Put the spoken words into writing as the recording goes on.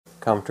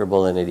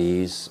comfortable and at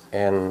ease,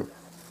 and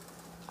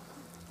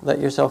let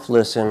yourself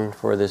listen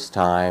for this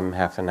time,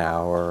 half an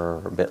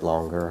hour or a bit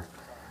longer,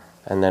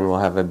 and then we'll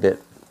have a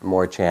bit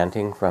more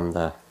chanting from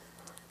the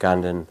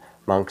Ganden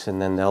monks,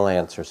 and then they'll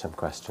answer some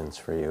questions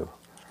for you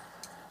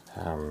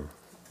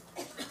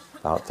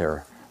about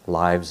their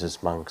lives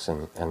as monks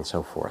and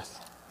so forth.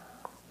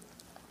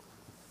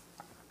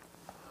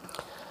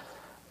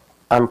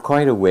 I'm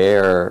quite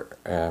aware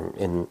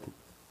in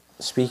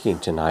speaking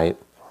tonight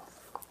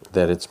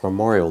that it's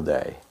Memorial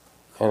Day.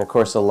 And of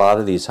course, a lot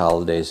of these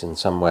holidays in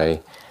some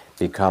way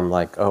become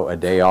like, oh, a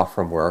day off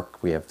from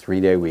work. We have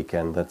 3-day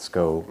weekend. Let's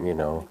go,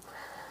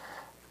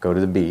 go to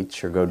the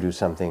beach or go do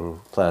something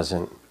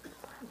pleasant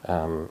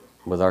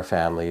with our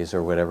families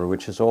or whatever,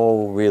 which is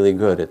all really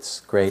good.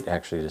 It's great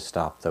actually to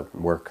stop the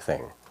work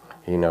thing.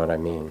 You know what I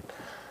mean?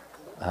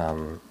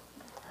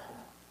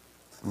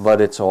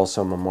 But it's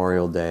also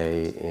Memorial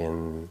Day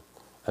in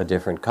a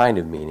different kind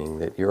of meaning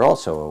that you're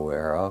also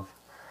aware of.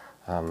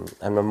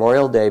 And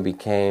Memorial Day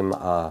became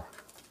an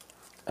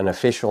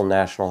official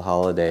national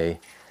holiday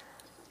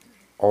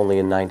only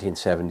in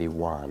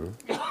 1971.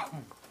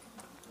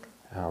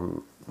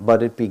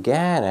 But it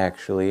began,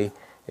 actually,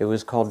 it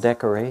was called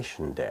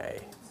Decoration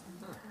Day.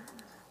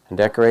 And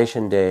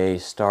Decoration Day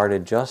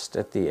started just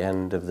at the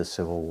end of the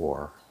Civil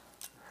War.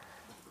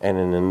 And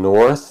in the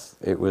North,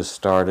 it was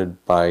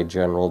started by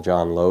General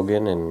John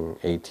Logan in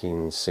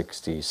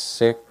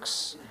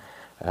 1866.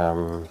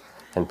 And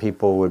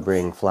people would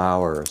bring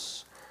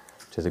flowers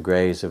to the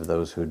graves of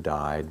those who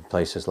died,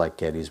 places like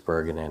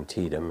Gettysburg and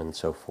Antietam and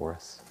so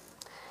forth.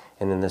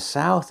 And in the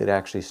South, it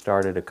actually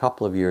started a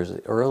couple of years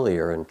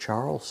earlier in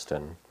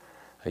Charleston.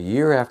 A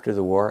year after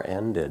the war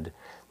ended,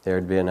 there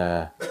had been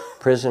a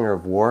prisoner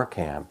of war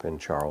camp in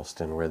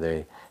Charleston where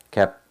they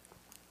kept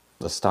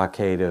the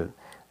stockade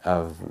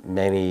of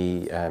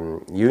many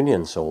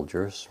Union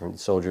soldiers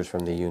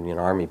from the Union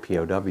Army,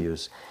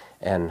 POWs,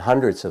 and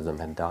hundreds of them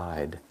had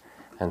died.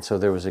 And so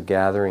there was a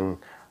gathering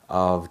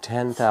of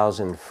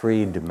 10,000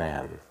 freed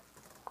men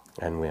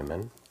and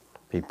women,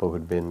 people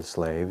who'd been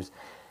slaves,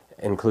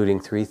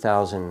 including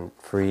 3,000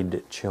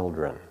 freed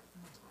children.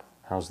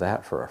 How's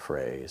that for a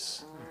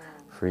phrase?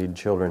 Freed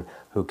children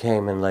who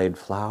came and laid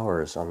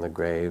flowers on the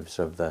graves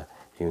of the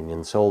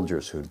Union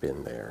soldiers who'd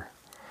been there.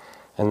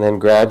 And then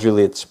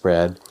gradually it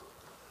spread.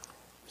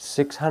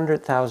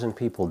 600,000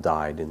 people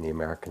died in the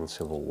American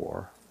Civil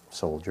War,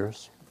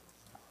 soldiers.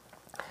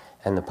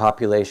 And the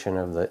population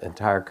of the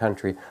entire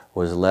country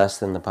was less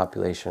than the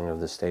population of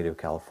the state of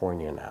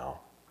California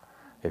now,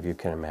 if you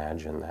can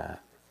imagine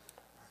that.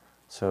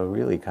 So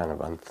really kind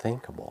of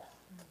unthinkable.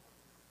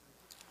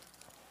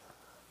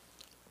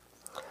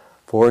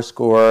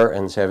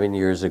 77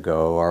 years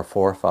ago, our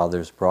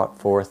forefathers brought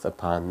forth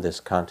upon this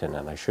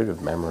continent, I should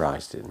have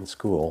memorized it in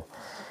school,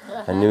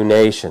 a new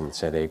nation,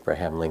 said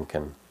Abraham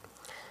Lincoln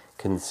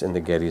in the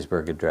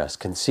Gettysburg Address,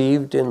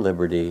 conceived in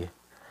liberty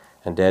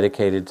and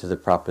dedicated to the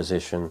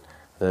proposition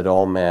that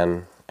all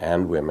men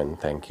and women,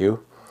 thank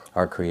you,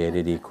 are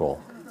created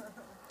equal.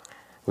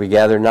 We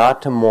gather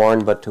not to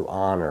mourn but to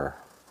honor,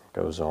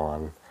 goes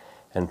on,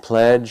 and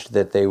pledge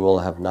that they will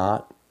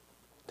not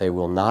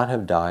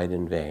have died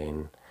in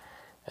vain,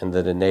 and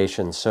that a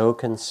nation so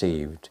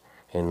conceived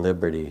in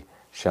liberty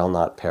shall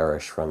not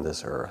perish from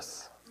this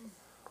earth.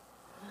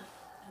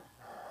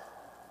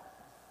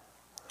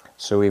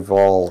 So we've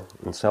all,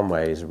 in some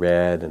ways,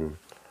 read and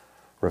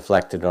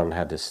reflected on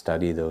how to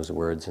study those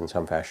words in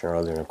some fashion or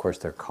other. And of course,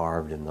 they're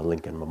carved in the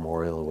Lincoln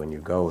Memorial when you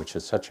go, which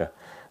is such a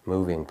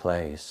moving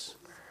place.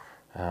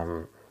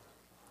 And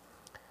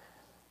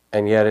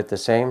yet, at the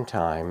same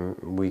time,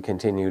 we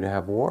continue to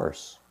have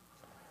wars.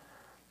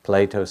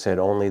 Plato said,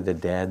 only the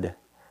dead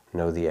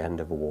know the end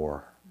of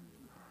war.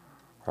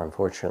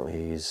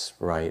 Unfortunately, he's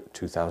right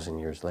 2,000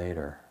 years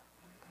later.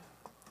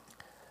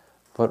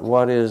 But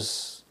what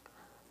is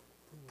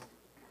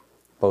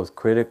both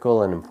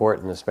critical and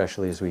important,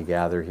 especially as we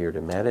gather here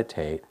to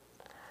meditate,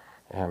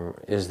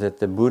 is that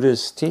the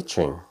Buddha's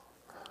teaching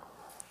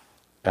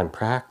and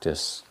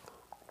practice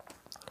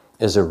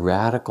is a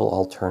radical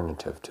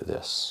alternative to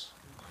this.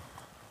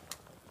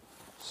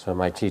 So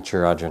my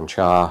teacher, Ajahn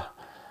Chah,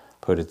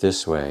 put it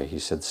this way. He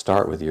said,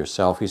 start with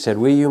yourself. He said,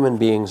 we human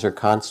beings are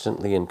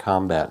constantly in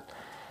combat,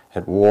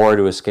 at war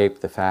to escape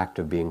the fact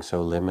of being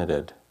so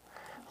limited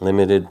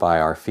by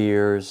our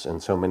fears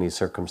and so many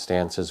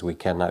circumstances we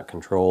cannot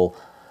control.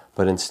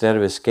 But instead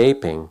of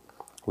escaping,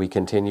 we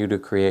continue to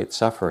create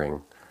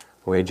suffering,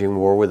 waging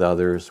war with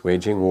others,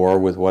 waging war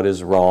with what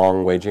is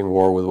wrong, waging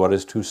war with what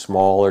is too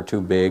small or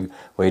too big,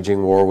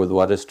 waging war with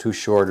what is too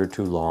short or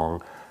too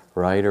long,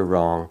 right or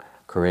wrong,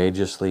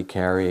 courageously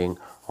carrying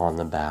on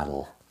the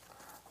battle.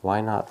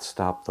 Why not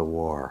stop the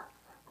war?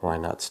 Why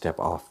not step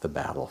off the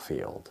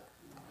battlefield?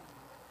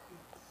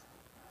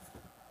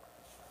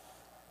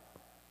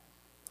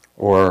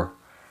 Or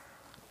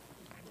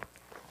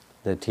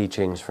the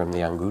teachings from the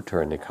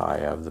Anguttara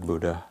Nikaya of the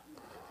Buddha,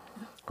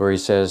 where he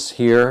says,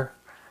 here,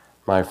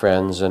 my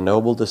friends, a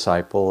noble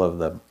disciple of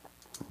the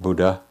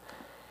Buddha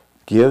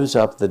gives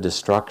up the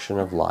destruction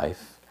of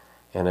life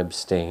and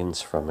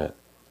abstains from it,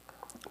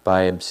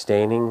 By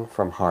abstaining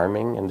from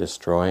harming and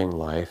destroying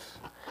life,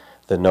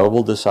 the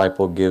noble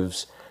disciple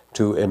gives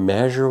to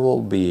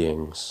immeasurable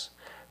beings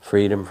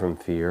freedom from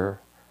fear,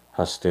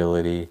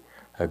 hostility,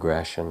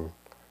 aggression,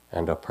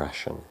 and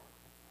oppression.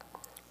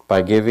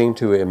 By giving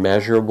to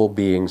immeasurable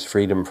beings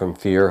freedom from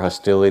fear,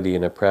 hostility,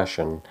 and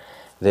oppression,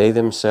 they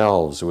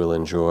themselves will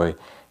enjoy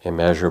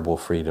immeasurable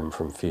freedom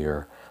from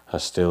fear,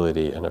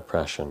 hostility, and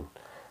oppression.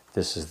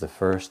 This is the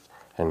first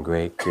and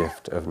great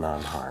gift of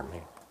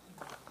non-harming.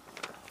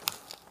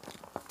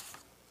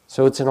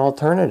 So it's an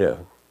alternative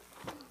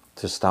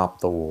to stop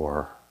the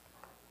war,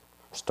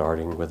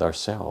 starting with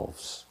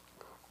ourselves.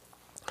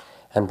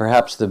 And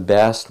perhaps the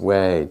best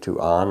way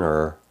to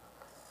honor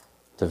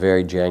the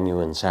very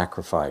genuine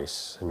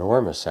sacrifice,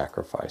 enormous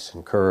sacrifice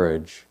and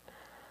courage,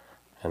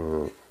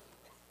 and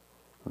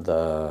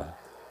the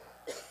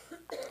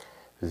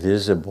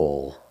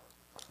visible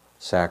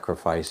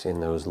sacrifice in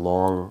those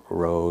long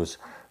rows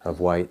of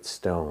white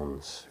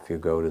stones. If you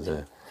go to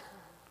the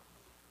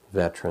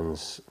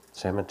veterans'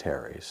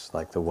 cemeteries,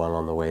 like the one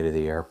on the way to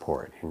the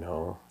airport,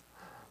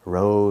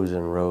 rows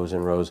and rows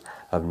and rows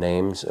of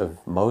names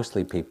of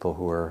mostly people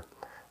who are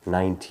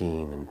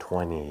 19 and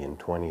 20 and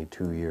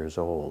 22 years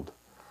old,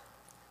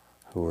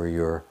 who are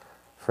your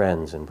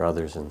friends and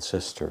brothers and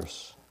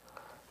sisters.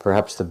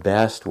 Perhaps the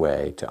best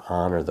way to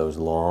honor those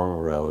long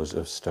rows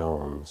of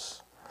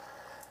stones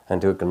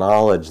and to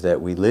acknowledge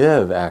that we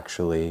live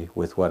actually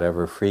with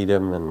whatever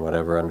freedom and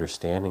whatever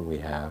understanding we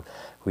have,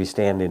 we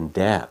stand in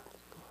debt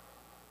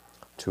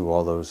to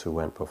all those who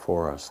went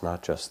before us,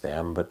 not just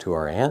them, but to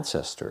our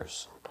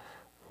ancestors,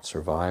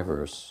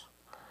 survivors,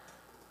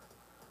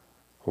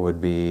 would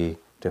be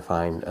to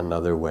find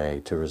another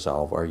way to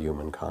resolve our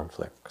human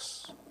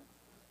conflicts.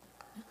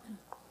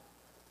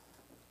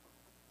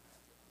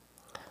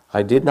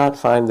 I did not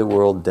find the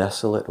world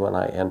desolate when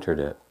I entered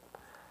it.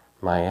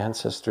 My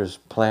ancestors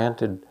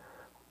planted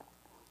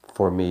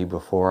for me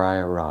before I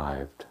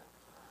arrived,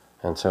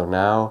 and so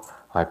now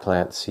I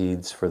plant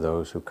seeds for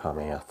those who come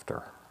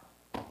after.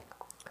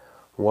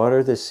 What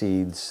are the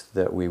seeds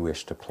that we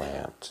wish to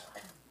plant?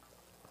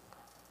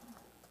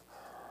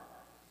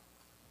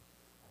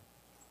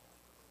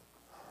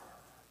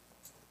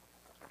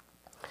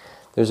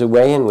 There's a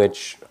way in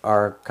which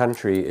our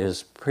country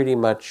is pretty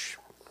much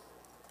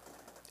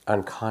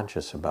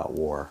unconscious about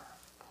war.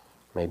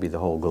 Maybe the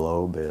whole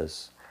globe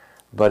is.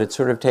 But it's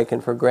sort of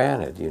taken for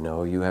granted.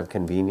 You have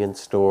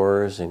convenience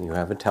stores and you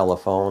have a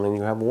telephone and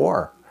you have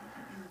war.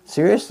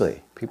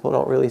 Seriously, people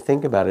don't really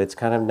think about it. It's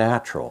kind of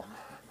natural,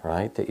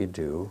 right, that you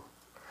do.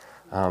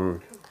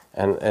 And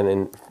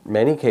in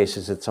many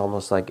cases, it's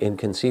almost like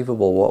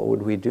inconceivable. What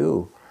would we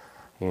do?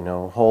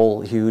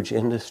 Whole huge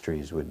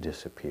industries would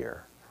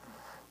disappear.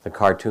 The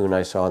cartoon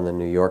I saw in the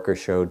New Yorker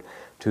showed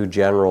two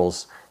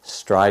generals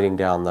striding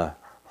down the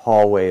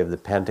hallway of the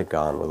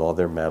Pentagon with all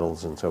their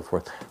medals and so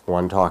forth,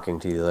 one talking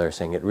to the other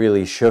saying, "It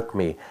really shook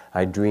me.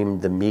 I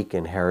dreamed the meek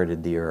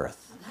inherited the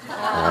earth."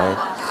 Right?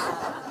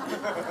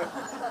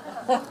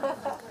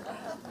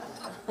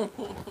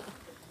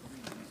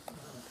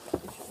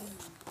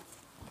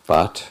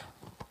 But,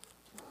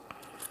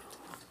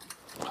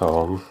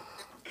 poem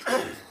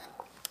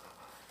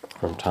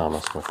from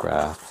Thomas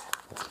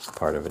McGrath,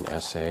 part of an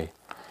essay.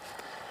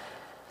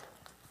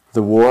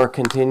 The war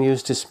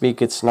continues to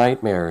speak its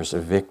nightmares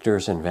of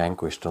victors and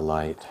vanquished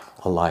alike,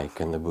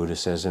 and the Buddha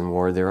says in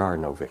war there are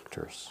no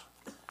victors.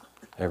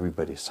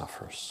 Everybody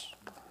suffers.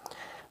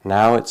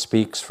 Now it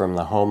speaks from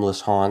the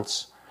homeless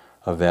haunts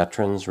of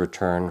veterans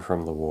returned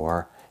from the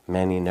war,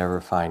 many never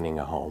finding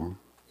a home.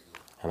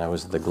 And I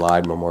was at the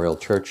Glide Memorial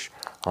Church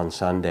on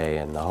Sunday,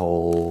 and the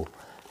whole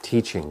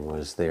teaching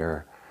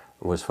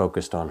was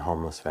focused on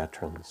homeless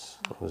veterans.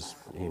 It was,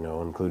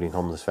 including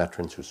homeless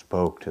veterans who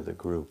spoke to the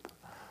group.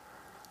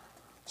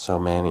 So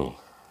many.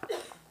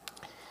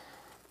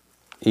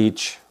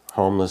 Each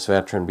homeless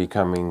veteran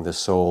becoming the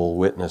sole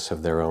witness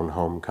of their own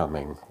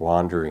homecoming,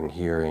 wandering,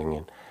 hearing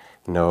in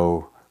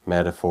no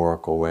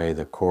metaphorical way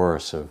the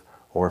chorus of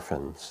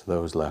orphans,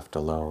 those left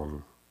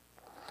alone.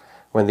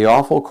 When the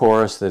awful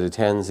chorus that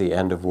attends the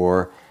end of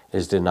war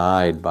is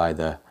denied by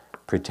the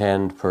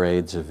pretend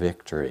parades of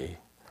victory,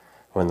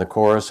 when the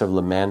chorus of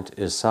lament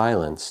is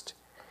silenced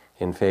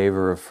in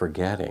favor of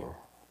forgetting,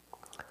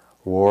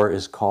 war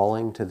is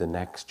calling to the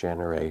next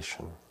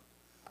generation.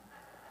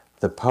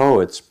 The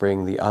poets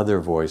bring the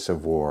other voice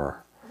of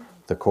war,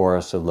 the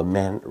chorus of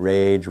lament,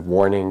 rage,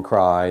 warning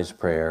cries,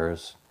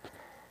 prayers.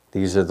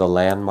 These are the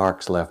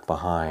landmarks left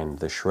behind,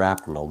 the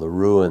shrapnel, the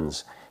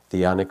ruins,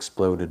 the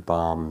unexploded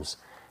bombs,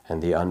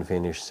 and the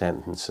unfinished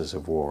sentences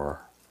of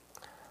war.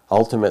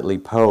 Ultimately,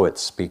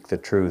 poets speak the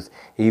truth.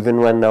 Even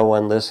when no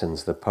one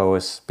listens, the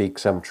poets speak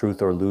some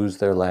truth or lose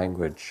their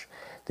language.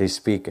 They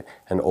speak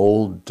an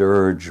old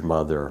dirge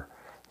mother,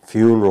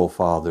 funeral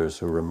fathers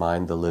who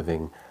remind the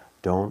living,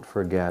 don't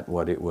forget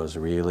what it was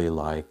really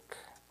like.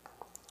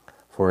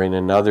 For in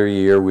another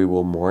year we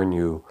will mourn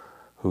you,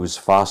 whose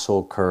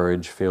fossil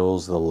courage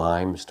fills the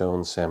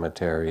limestone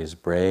cemeteries,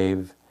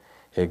 brave,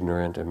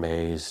 ignorant,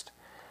 amazed,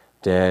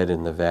 dead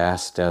in the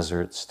vast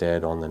deserts,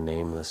 dead on the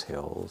nameless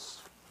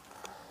hills.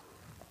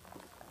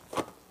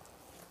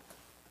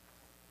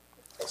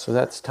 So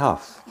that's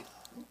tough.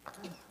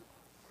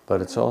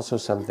 But it's also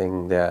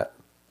something that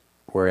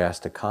we're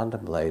asked to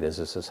contemplate as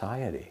a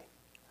society.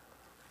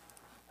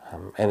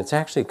 And it's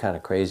actually kind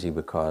of crazy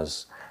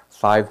because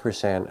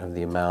 5% of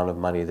the amount of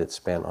money that's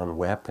spent on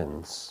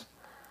weapons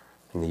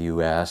in the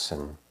U.S.,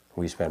 and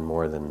we spend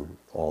more than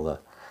all the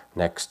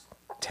next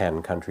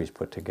 10 countries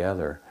put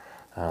together,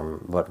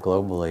 but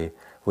globally,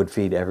 would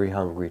feed every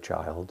hungry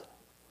child,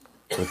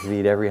 would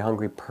feed every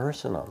hungry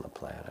person on the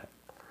planet.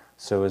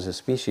 So as a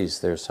species,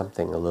 there's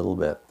something a little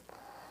bit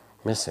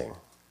missing.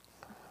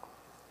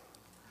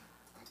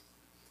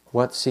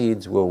 What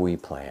seeds will we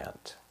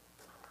plant?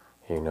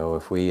 You know,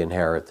 if we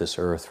inherit this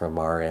earth from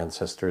our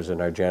ancestors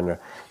and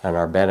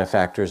our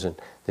benefactors and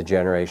the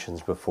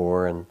generations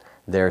before and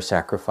their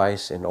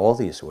sacrifice in all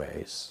these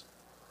ways,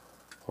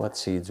 what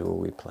seeds will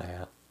we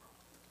plant?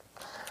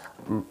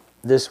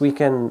 This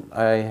weekend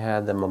I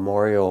had the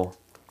memorial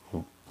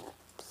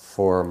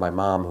for my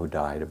mom who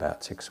died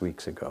about 6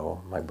 weeks ago.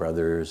 My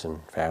brothers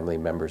and family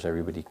members,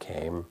 everybody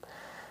came.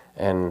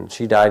 And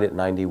she died at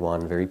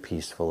 91 very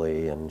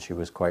peacefully, and she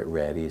was quite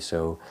ready,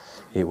 so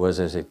it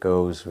was, as it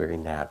goes, very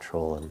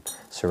natural and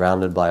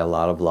surrounded by a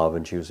lot of love,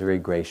 and she was a very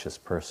gracious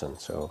person,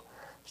 so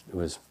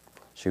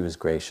she was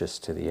gracious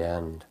to the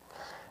end.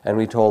 And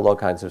we told all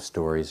kinds of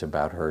stories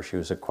about her. She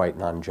was a quite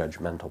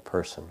non-judgmental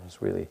person. It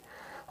was really,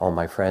 all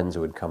my friends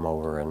would come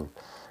over and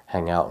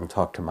hang out and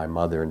talk to my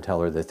mother and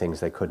tell her the things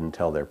they couldn't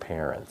tell their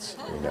parents,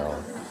 you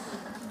know.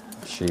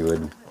 She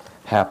would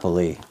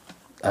happily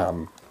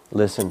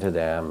listen to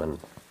them and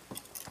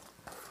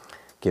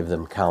give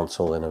them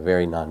counsel in a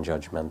very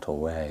non-judgmental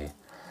way.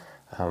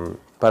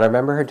 But I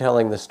remember her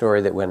telling the story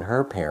that when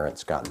her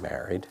parents got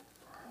married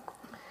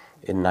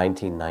in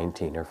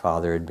 1919, her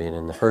father had been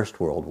in the First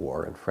World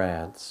War in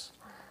France,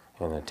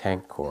 in a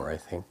tank corps, I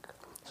think,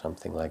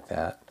 something like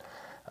that.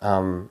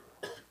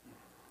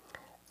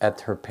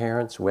 At her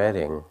parents'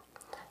 wedding,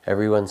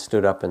 everyone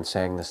stood up and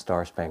sang the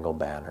Star-Spangled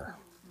Banner,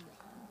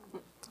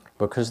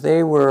 because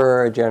they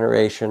were a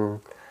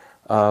generation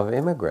of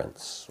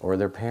immigrants, or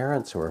their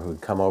parents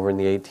who'd come over in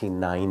the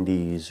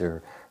 1890s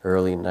or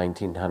early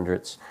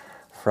 1900s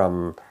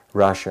from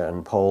Russia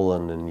and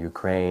Poland and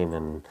Ukraine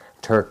and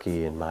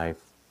Turkey in my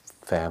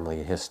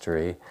family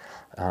history,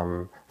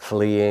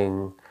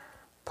 fleeing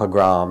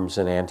pogroms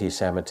and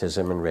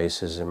anti-Semitism and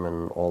racism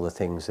and all the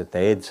things that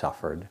they had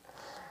suffered.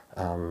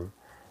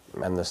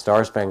 And the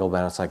Star-Spangled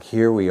Banner, it's like,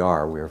 here we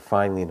are, we're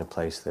finally in a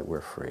place that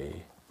we're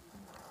free.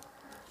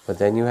 But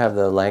then you have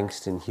the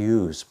Langston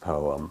Hughes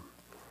poem,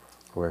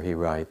 where he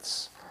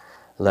writes,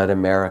 "Let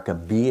America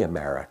be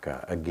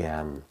America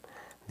again,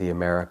 the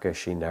America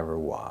she never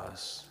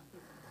was."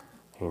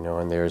 You know,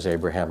 and there's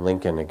Abraham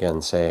Lincoln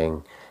again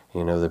saying,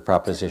 you know, the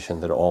proposition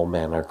that all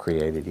men are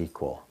created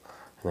equal.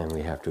 And then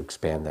we have to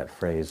expand that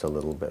phrase a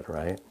little bit,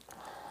 right?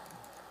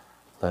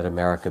 Let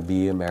America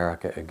be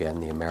America again,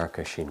 the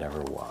America she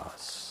never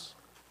was.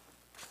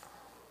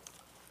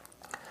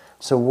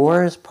 So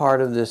war is part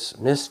of this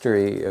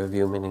mystery of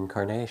human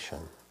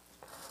incarnation.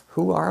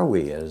 Who are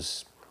we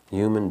as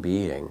human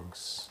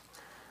beings?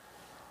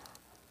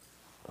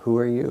 Who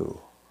are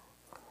you?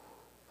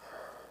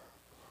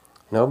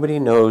 Nobody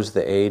knows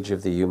the age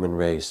of the human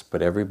race,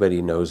 but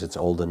everybody knows it's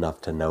old enough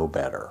to know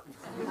better.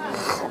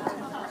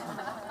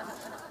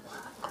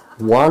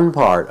 One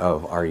part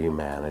of our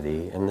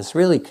humanity, and this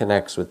really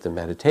connects with the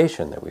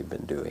meditation that we've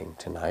been doing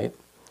tonight,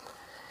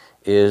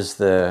 is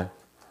the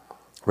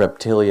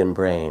reptilian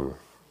brain.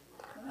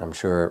 I'm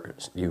sure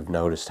you've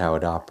noticed how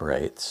it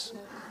operates.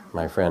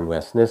 My friend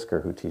Wes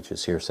Nisker, who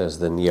teaches here, says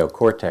the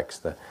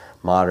neocortex, the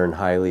modern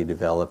highly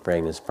developed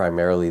brain, is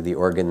primarily the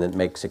organ that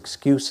makes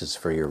excuses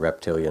for your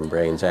reptilian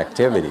brain's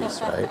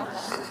activities, right?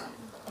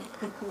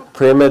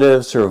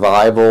 Primitive,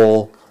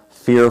 survival,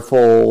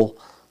 fearful,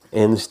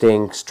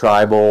 instincts,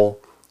 tribal,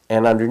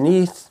 and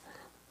underneath,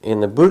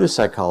 in the Buddhist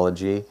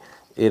psychology,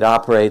 it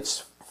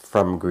operates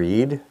from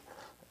greed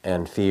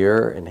and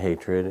fear and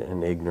hatred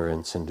and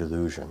ignorance and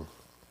delusion.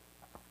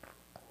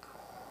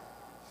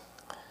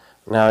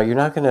 Now, you're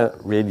not going to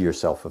rid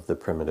yourself of the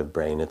primitive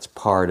brain. It's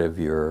part of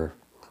your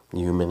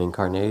human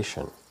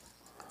incarnation.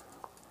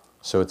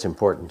 So it's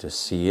important to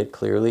see it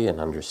clearly and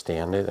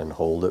understand it and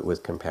hold it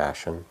with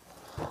compassion.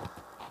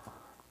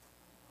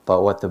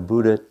 But what the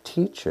Buddha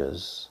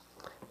teaches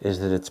is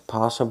that it's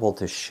possible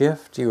to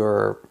shift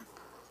your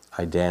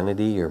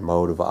identity, your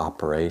mode of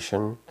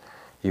operation.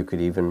 You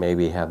could even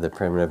maybe have the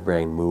primitive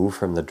brain move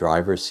from the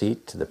driver's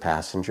seat to the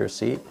passenger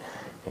seat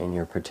in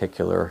your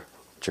particular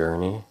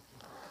journey.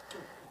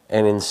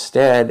 And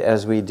instead,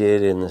 as we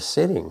did in the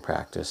sitting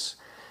practice,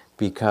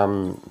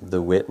 become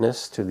the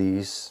witness to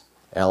these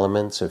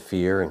elements of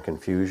fear and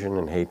confusion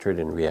and hatred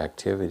and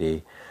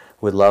reactivity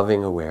with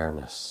loving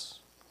awareness.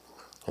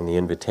 And the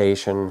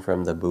invitation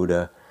from the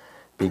Buddha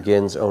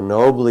begins, "O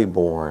nobly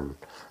born,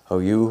 O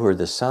you who are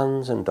the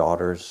sons and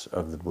daughters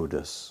of the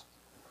Buddhas,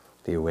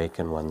 the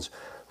awakened ones,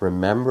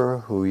 remember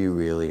who you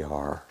really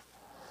are,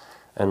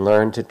 and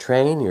learn to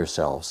train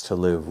yourselves to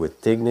live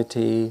with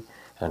dignity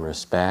and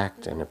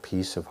respect and a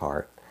peace of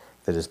heart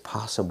that is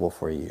possible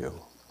for you.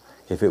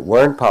 If it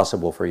weren't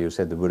possible for you,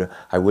 said the Buddha,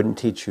 I wouldn't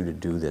teach you to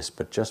do this,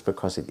 but just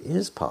because it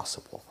is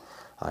possible,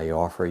 I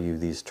offer you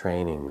these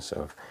trainings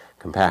of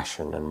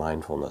compassion and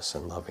mindfulness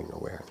and loving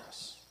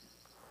awareness.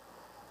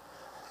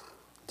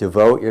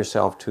 Devote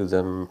yourself to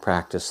them,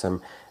 practice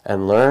them,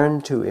 and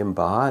learn to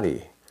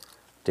embody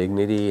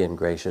dignity and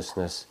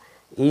graciousness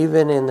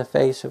even in the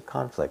face of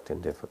conflict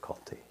and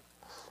difficulty.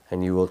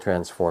 And you will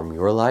transform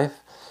your life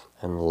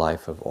and the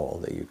life of all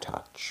that you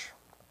touch.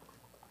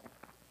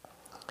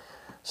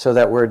 So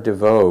that word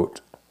devote,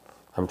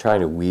 I'm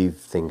trying to weave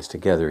things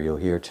together, you'll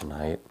hear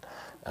tonight,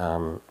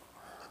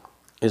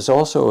 is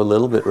also a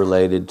little bit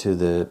related to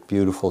the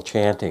beautiful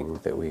chanting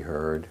that we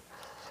heard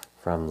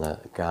from the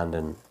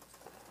Ganden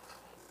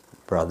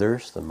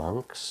brothers, the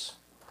monks,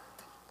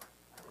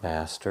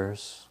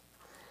 masters,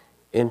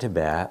 in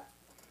Tibet,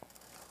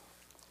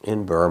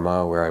 in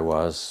Burma, where I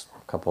was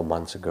a couple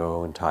months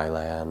ago, in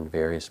Thailand,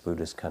 various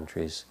Buddhist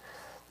countries.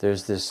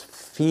 There's this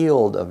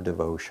field of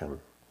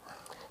devotion.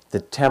 The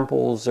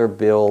temples are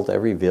built,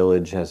 every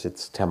village has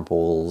its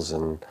temples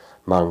and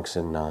monks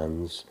and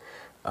nuns.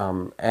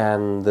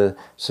 And the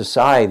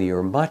society,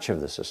 or much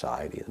of the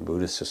society, the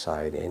Buddhist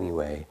society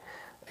anyway,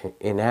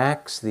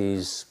 enacts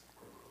these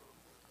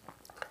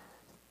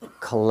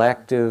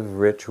collective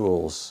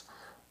rituals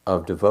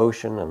of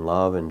devotion and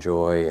love and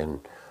joy, and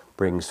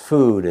brings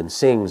food and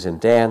sings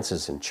and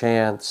dances and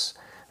chants,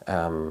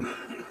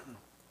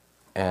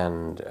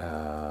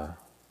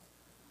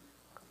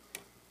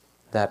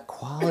 that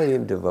quality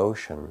of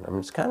devotion. I mean,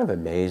 it's kind of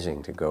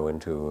amazing to go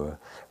into a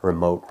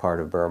remote part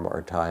of Burma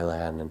or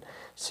Thailand and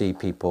see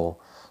people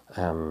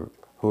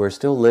who are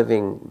still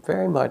living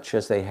very much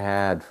as they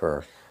had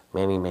for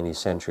many, many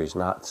centuries,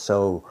 not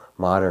so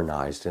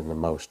modernized in the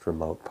most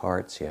remote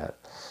parts yet.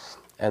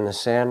 And the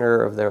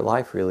center of their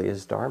life really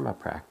is Dharma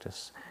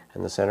practice.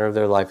 And the center of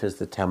their life is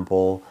the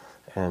temple,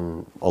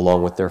 and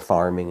along with their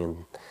farming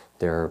and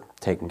their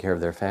taking care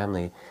of their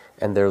family,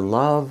 and their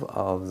love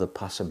of the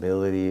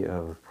possibility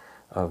of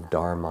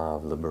Dharma,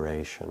 of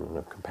liberation,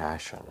 of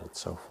compassion, and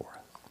so forth.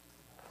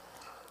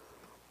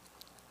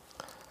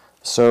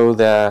 So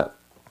that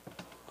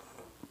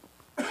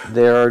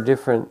there are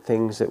different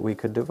things that we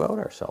could devote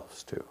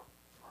ourselves to.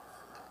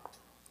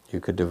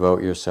 You could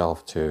devote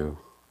yourself to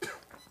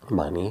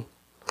money.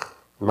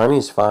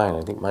 Money's fine.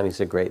 I think money's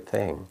a great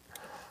thing.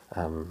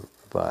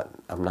 But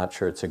I'm not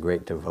sure it's a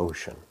great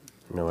devotion.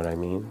 You know what I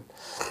mean?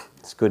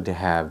 It's good to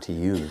have, to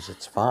use.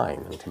 It's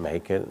fine, and to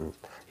make it and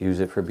use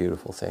it for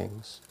beautiful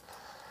things.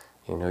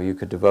 You know, you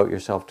could devote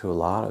yourself to a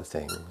lot of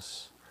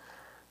things.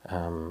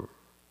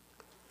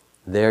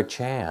 Their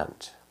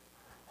chant,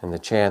 and the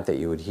chant that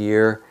you would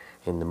hear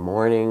in the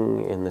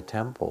morning in the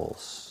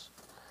temples,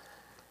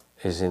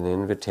 is an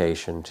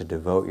invitation to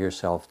devote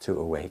yourself to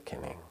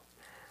awakening,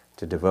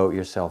 to devote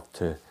yourself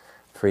to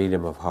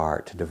freedom of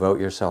heart, to devote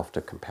yourself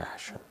to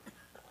compassion.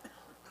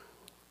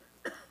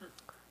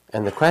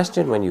 And the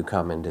question when you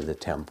come into the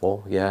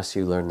temple, yes,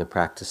 you learn the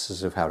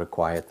practices of how to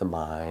quiet the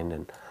mind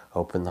and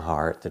open the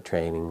heart, the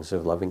trainings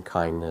of loving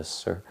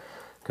kindness or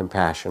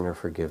compassion or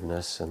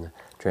forgiveness, and the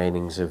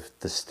trainings of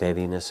the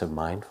steadiness of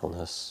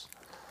mindfulness.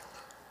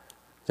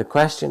 The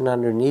question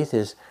underneath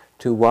is,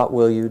 to what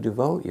will you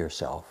devote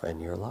yourself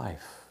and your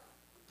life?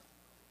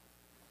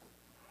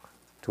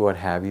 To what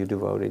have you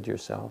devoted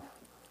yourself?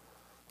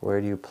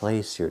 Where do you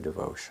place your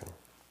devotion?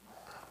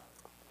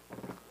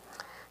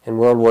 In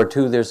World War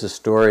II, there's a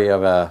story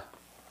of a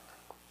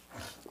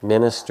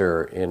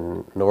minister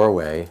in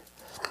Norway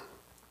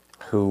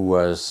who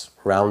was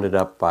rounded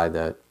up by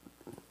the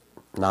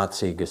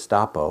Nazi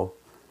Gestapo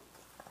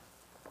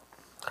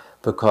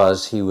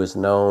because he was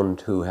known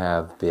to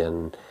have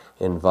been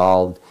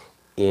involved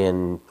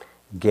in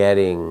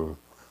getting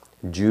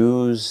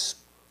Jews,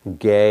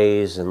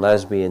 gays and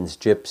lesbians,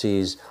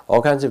 gypsies,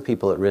 all kinds of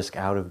people at risk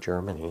out of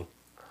Germany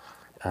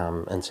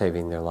and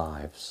saving their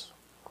lives.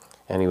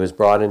 And he was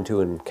brought into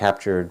and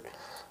captured,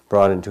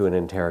 brought into an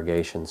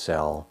interrogation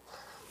cell.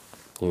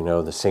 You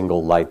know, the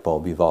single light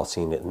bulb, you've all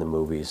seen it in the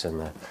movies,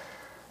 and the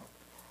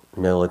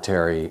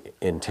military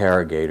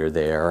interrogator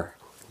there,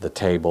 the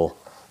table,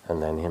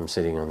 and then him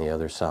sitting on the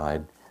other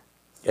side.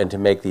 And to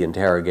make the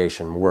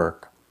interrogation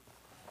work,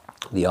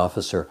 the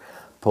officer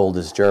pulled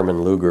his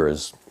German Luger,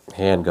 his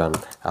handgun,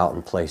 out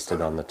and placed it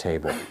on the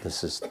table.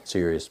 This is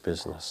serious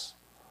business.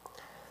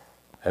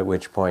 At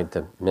which point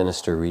the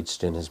minister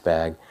reached in his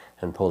bag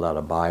and pulled out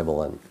a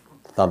Bible and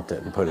thumped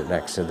it and put it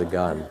next to the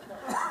gun.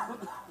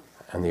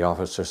 And the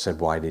officer said,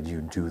 "Why did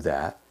you do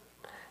that?"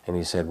 And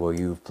he said, "Well,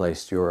 you've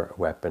placed your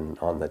weapon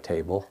on the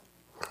table,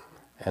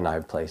 and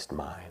I've placed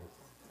mine."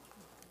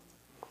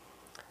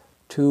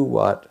 To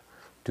what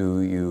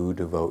do you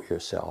devote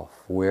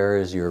yourself? Where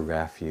is your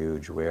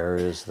refuge? Where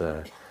is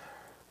the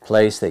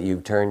place that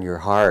you've turned your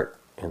heart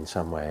in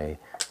some way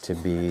to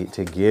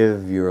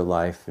give your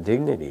life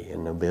dignity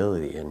and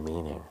nobility and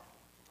meaning?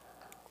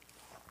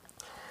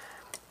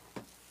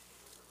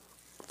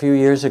 A few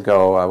years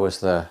ago, I was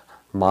the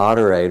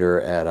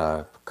moderator at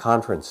a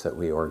conference that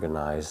we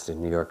organized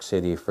in New York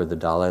City for the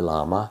Dalai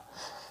Lama,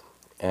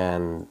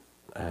 and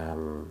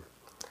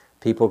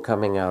people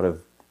coming out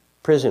of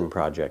prison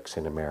projects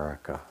in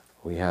America.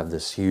 We have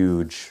this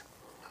huge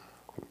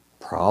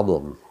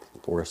problem,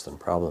 worse than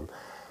problem,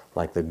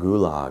 like the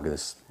Gulag,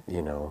 this,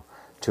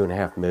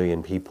 2.5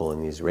 million people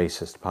in these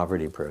racist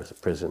poverty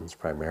prisons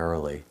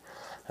primarily.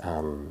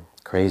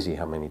 Crazy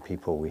how many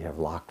people we have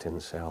locked in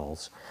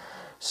cells.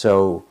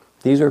 So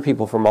these are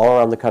people from all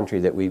around the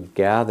country that we've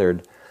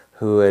gathered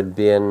who had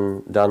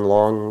done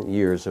long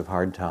years of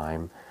hard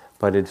time,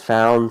 but had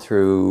found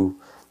through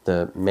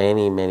the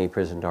many, many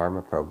prison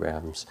Dharma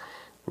programs,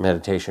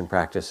 meditation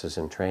practices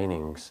and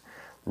trainings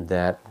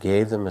that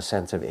gave them a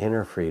sense of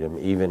inner freedom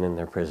even in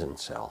their prison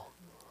cell.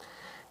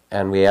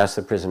 And we asked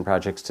the prison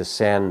projects to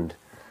send,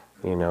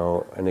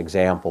 an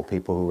example,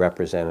 people who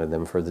represented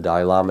them for the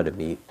Dalai Lama to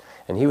meet.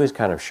 And he was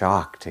kind of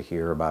shocked to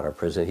hear about our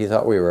prison. He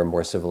thought we were a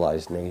more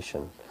civilized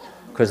nation.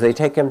 Because they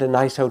take him to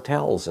nice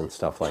hotels and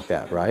stuff like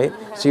that, right?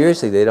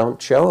 Seriously, they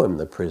don't show him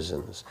the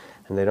prisons.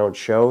 And they don't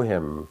show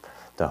him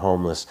the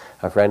homeless.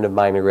 A friend of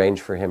mine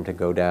arranged for him to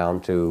go down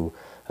to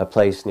a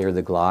place near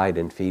the Glide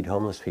and feed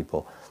homeless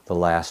people. The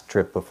last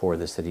trip before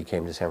this that he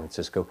came to San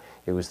Francisco,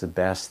 it was the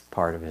best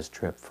part of his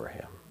trip for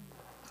him.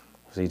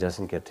 Because he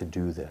doesn't get to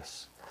do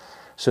this.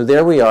 So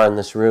there we are in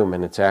this room,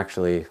 and it's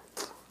actually,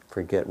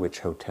 forget which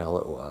hotel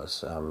it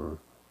was,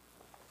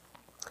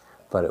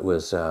 but it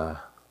was a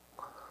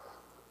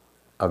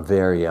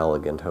very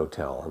elegant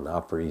hotel on the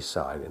Upper East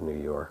Side in New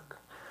York.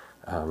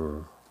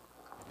 And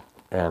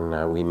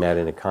we met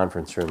in a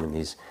conference room, and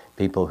these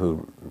people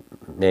who,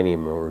 many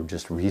of them were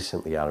just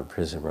recently out of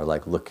prison, were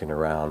like looking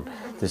around.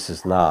 This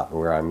is not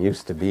where I'm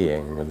used to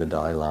being with the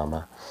Dalai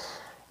Lama.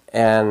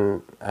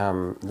 And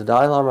the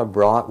Dalai Lama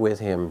brought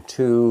with him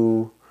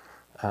two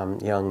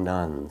young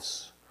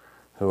nuns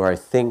who I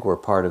think were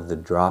part of the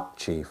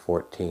Dropchi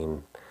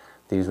 14.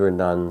 These were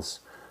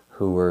nuns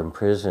who were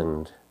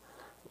imprisoned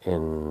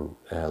in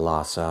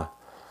Lhasa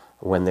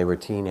when they were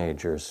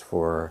teenagers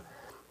for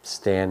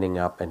standing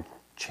up and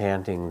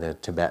chanting the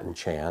Tibetan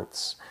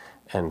chants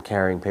and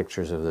carrying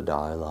pictures of the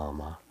Dalai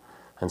Lama.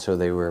 And so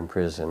they were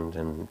imprisoned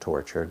and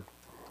tortured.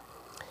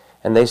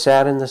 And they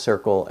sat in the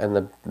circle, and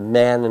the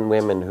men and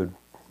women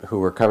who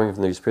were coming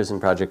from these prison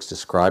projects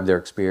described their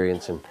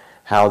experience and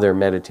how their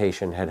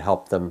meditation had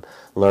helped them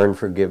learn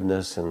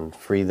forgiveness and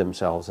free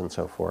themselves and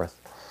so forth.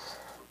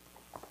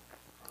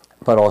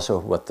 But also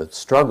what the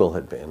struggle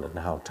had been and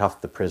how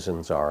tough the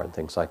prisons are and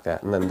things like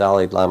that. And then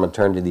Dalai Lama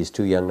turned to these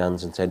two young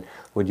nuns and said,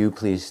 "Would you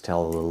please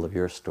tell a little of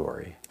your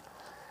story?"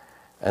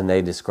 And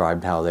they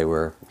described how they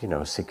were,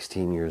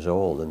 16 years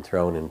old and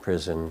thrown in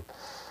prison,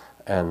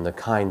 and the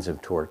kinds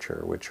of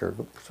torture, which are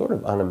sort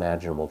of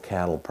unimaginable,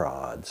 cattle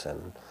prods,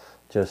 and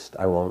just,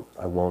 I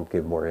won't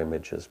give more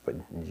images, but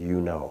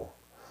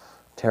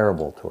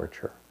terrible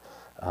torture.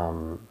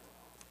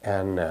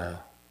 And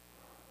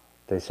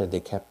they said they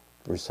kept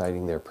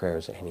reciting their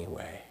prayers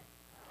anyway.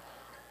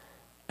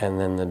 And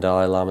then the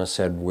Dalai Lama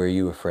said, "Were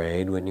you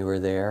afraid when you were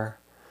there?"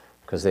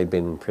 Because they'd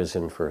been in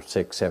prison for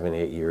 6, 7,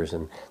 8 years,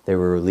 and they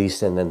were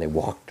released, and then they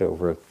walked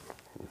over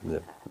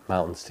the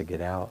mountains to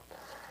get out.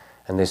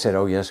 And they said,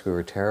 "Oh yes, we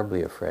were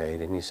terribly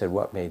afraid." And he said,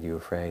 "What made you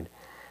afraid?"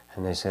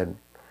 And they said,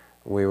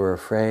 "We were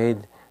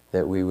afraid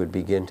that we would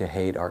begin to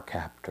hate our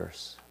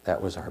captors.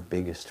 That was our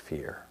biggest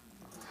fear."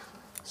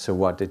 "So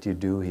what did you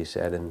do?" he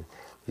said. And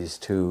these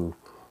two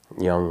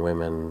young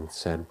women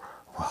said,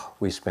 "Well,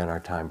 we spent our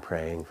time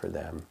praying for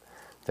them.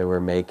 They were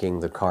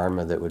making the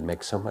karma that would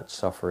make so much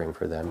suffering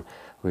for them.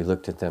 We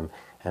looked at them,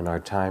 and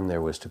our time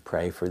there was to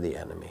pray for the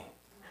enemy,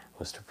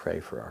 was to pray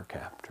for our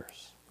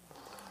captors."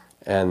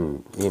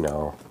 And,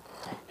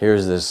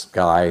 here's this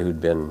guy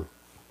who'd been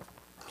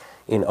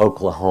in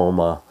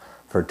Oklahoma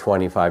for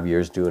 25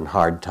 years doing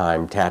hard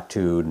time,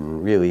 tattooed,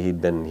 and really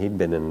he'd been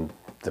in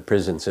the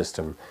prison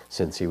system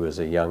since he was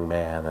a young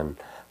man and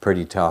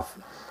pretty tough.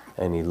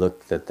 And he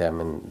looked at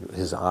them and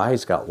his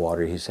eyes got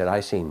watery. He said,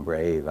 "I seem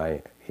brave.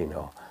 I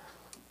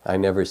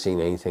never seen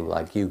anything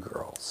like you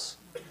girls."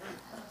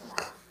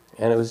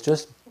 And it was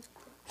just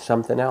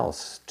something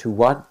else. To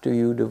what do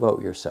you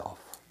devote yourself?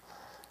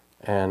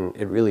 And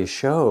it really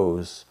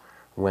shows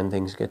when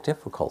things get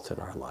difficult in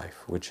our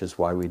life, which is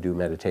why we do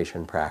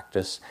meditation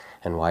practice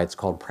and why it's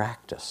called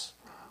practice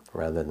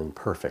rather than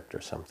perfect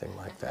or something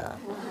like that.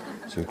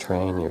 So you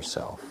train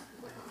yourself.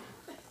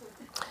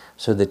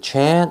 So the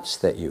chants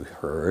that you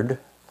heard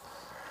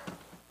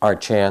are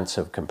chants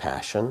of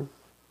compassion,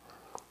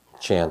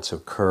 chants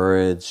of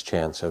courage,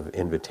 chants of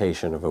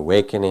invitation of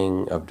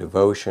awakening, of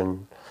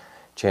devotion,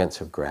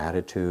 chants of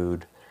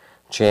gratitude,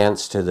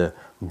 chants to the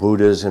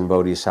Buddhas and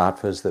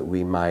Bodhisattvas that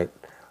we might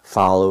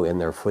follow in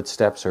their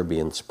footsteps or be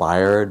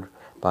inspired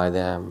by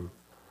them.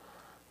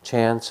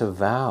 Chants of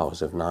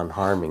vows of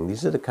non-harming.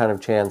 These are the kind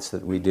of chants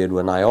that we did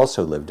when I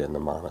also lived in the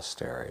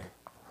monastery.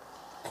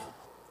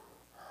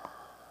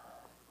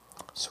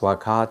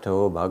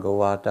 Swakato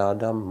Bhagavata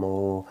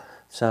Dhammo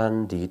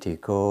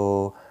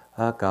Sanditiko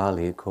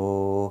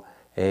Akaliko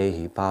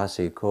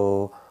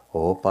Ehipasiko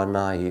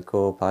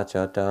Opanahiko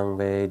Pachatang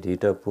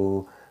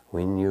Veditapu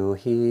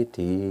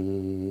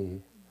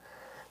Vinyuhiti.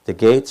 The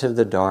gates of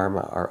the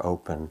Dharma are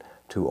open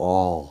to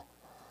all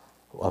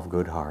of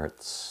good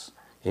hearts,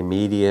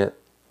 immediate,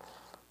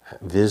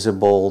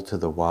 visible to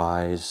the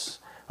wise,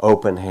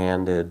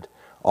 open-handed,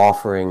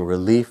 offering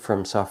relief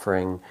from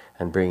suffering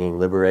and bringing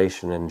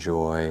liberation and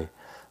joy,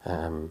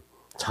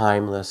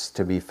 timeless,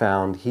 to be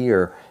found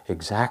here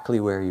exactly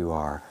where you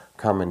are.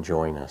 Come and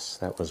join us.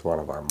 That was one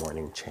of our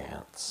morning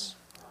chants.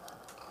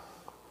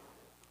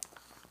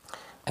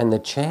 And the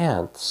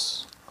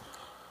chants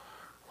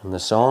and the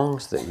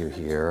songs that you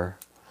hear,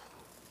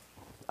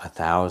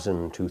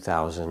 1,000,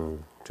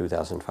 2,000,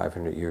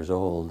 2,500 years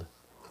old,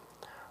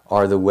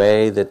 are the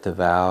way that the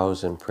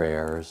vows and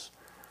prayers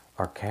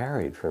are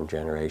carried from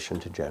generation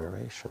to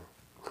generation.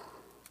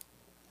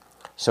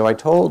 So I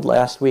told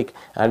last week,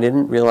 I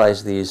didn't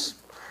realize these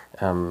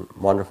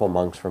wonderful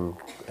monks from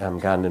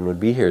Ganden would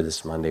be here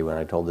this Monday when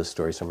I told this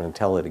story, so I'm going to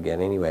tell it again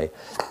anyway.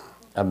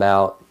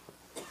 About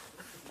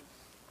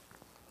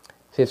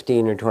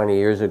 15 or 20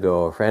 years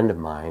ago, a friend of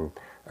mine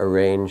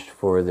arranged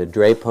for the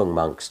Drepung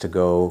monks to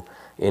go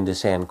into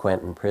San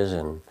Quentin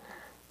prison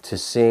to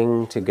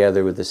sing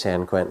together with the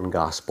San Quentin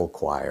Gospel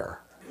Choir.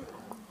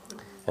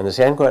 And the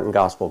San Quentin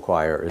Gospel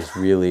Choir is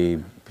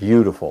really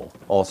beautiful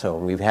also.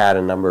 And we've had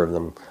a number of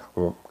them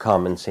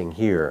come and sing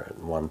here at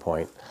one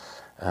point.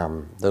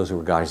 Those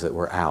were guys that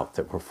were out,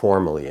 that were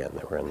formally in.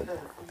 That were in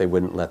they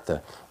wouldn't let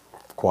the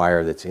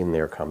choir that's in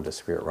there come to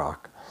Spirit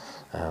Rock.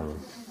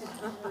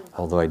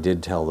 Although I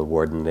did tell the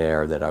warden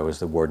there that I was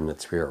the warden at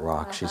Spirit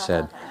Rock. She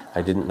said,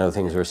 I didn't know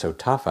things were so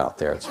tough out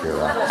there at Spirit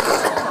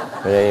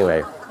Rock. But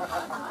anyway,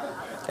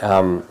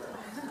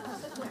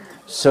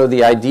 so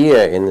the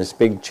idea in this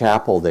big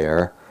chapel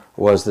there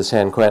was the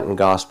San Quentin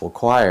Gospel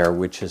Choir,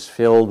 which is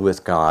filled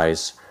with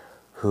guys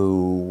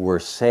who were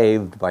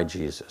saved by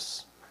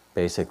Jesus,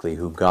 basically,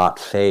 who got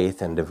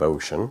faith and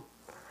devotion,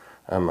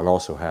 and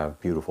also have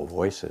beautiful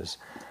voices.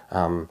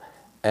 And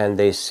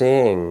they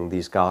sing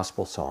these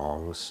gospel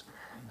songs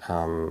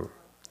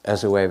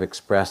as a way of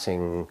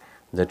expressing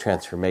the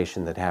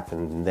transformation that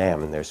happened in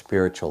them in their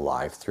spiritual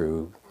life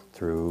through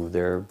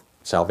their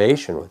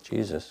salvation with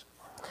Jesus.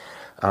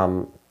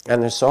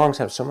 And their songs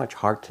have so much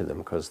heart to them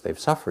because they've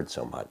suffered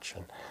so much,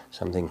 and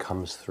something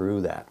comes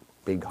through that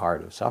big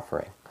heart of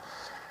suffering.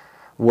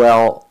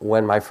 Well,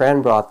 when my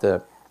friend brought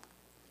the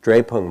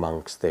Drepung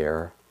monks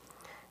there,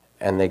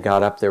 and they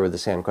got up there with the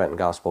San Quentin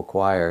Gospel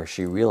Choir,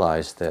 she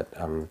realized that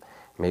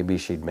maybe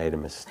she'd made a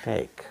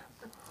mistake,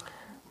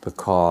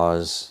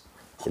 because,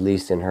 at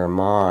least in her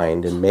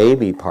mind, and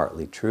maybe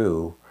partly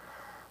true,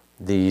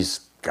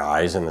 these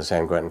guys in the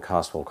San Quentin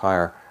Gospel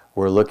Choir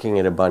were looking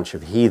at a bunch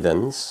of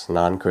heathens,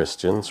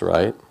 non-Christians,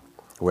 right,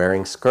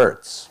 wearing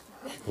skirts,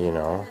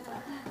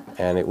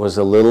 and it was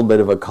a little bit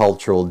of a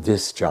cultural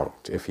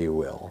disjunct, if you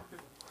will.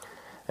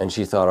 And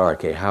she thought,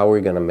 okay, how are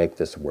we going to make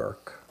this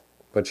work?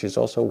 But she's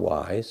also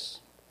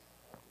wise.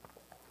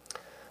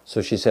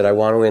 So she said, I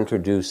want to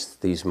introduce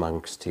these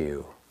monks to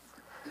you.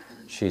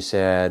 She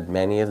said,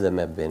 many of them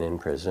have been in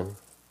prison,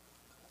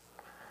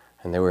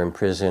 and they were in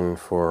prison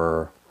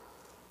for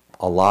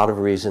a lot of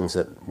reasons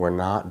that were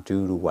not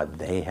due to what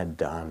they had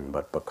done,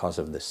 but because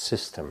of the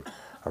system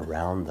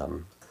around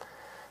them.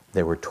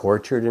 They were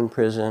tortured in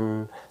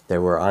prison, they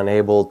were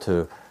unable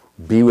to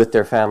be with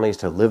their families,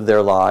 to live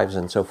their lives,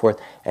 and so forth.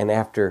 And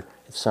after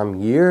some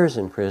years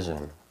in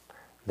prison,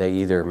 they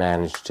either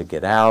managed to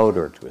get out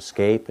or to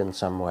escape in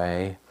some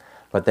way,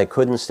 but they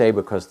couldn't stay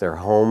because their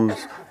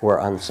homes were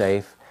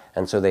unsafe,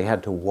 and so they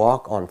had to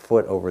walk on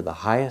foot over the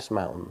highest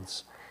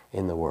mountains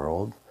in the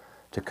world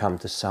to come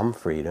to some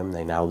freedom.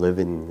 They now live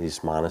in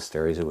these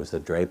monasteries. It was the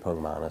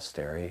Drepung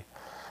monastery.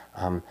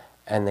 And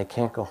they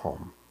can't go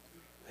home.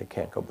 They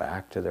can't go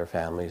back to their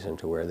families and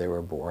to where they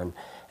were born.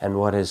 And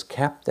what has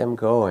kept them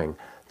going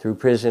through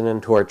prison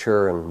and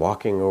torture and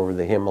walking over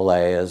the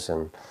Himalayas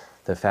and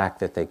the fact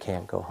that they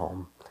can't go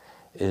home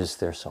is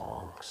their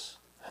songs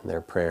and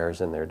their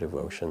prayers and their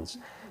devotions.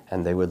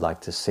 And they would like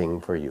to sing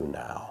for you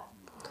now.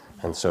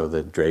 And so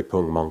the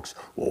Drepung monks,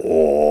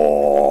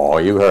 oh,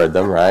 you heard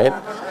them, right?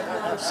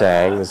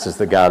 Sang, this is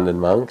the Ganden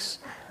monks.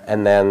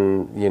 And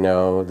then,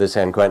 the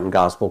San Quentin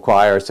Gospel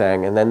Choir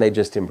sang, and then they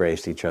just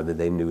embraced each other.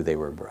 They knew they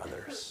were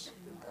brothers.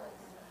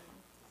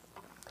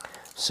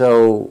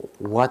 So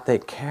what they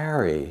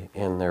carry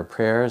in their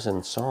prayers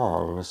and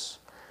songs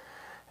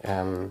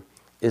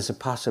is a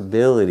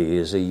possibility,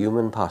 is a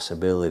human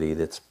possibility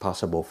that's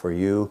possible for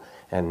you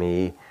and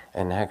me,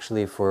 and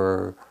actually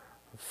for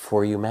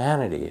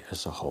humanity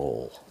as a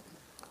whole.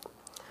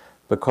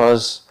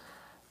 Because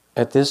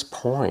at this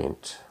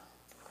point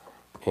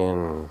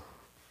in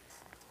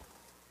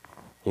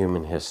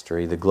human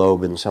history, the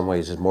globe in some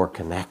ways is more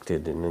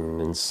connected in an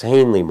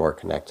insanely more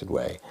connected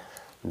way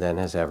than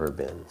has ever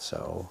been.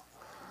 So,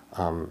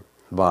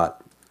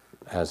 but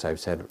as I've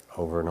said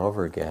over and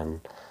over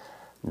again,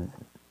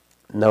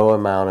 no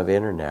amount of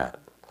internet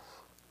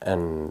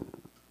and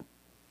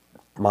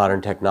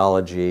modern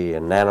technology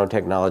and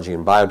nanotechnology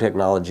and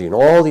biotechnology and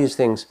all these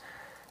things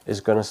is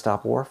going to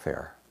stop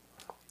warfare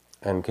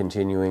and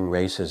continuing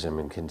racism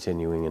and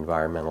continuing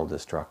environmental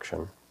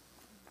destruction.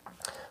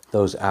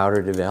 Those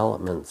outer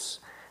developments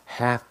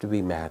have to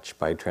be matched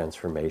by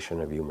transformation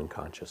of human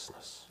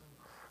consciousness.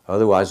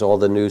 Otherwise, all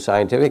the new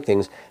scientific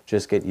things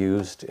just get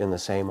used in the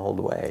same old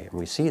way. And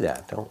we see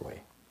that, don't we?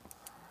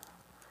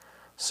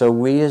 So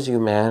we as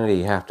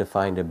humanity have to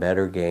find a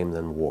better game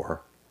than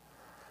war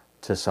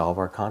to solve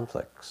our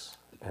conflicts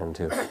and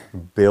to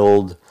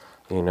build,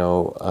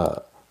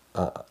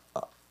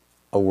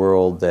 a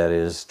world that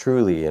is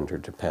truly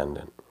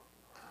interdependent.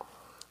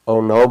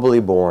 O nobly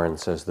born,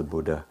 says the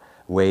Buddha,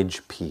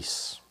 wage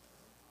peace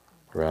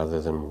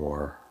rather than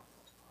war.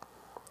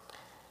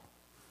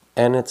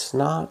 And it's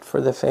not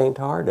for the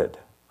faint-hearted.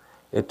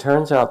 It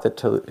turns out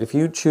that if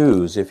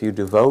you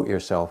devote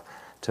yourself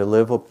to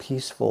live a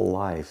peaceful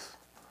life,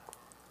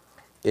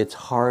 it's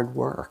hard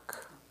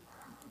work.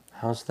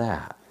 How's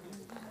that?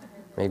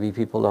 Maybe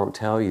people don't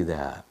tell you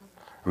that.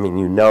 I mean,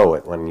 you know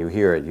it when you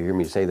hear it. You hear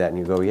me say that and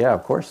you go, yeah,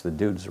 of course, the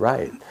dude's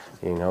right.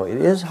 It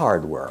is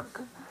hard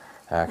work,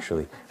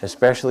 actually,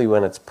 especially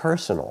when it's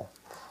personal,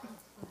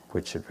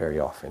 which it very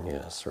often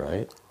is,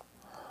 right?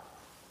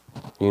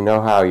 You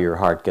know how your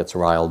heart gets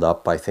riled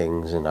up by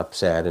things and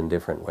upset in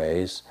different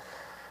ways,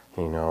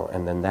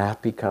 and then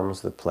that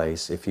becomes the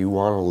place, if you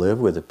want to live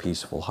with a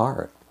peaceful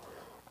heart,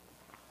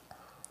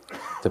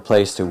 the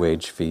place to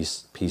wage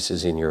peace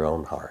is in your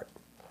own heart.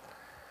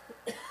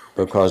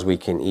 Because we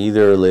can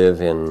either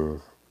live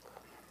in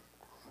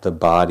the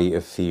body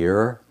of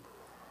fear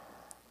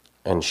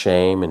and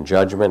shame and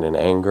judgment and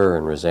anger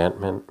and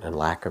resentment and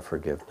lack of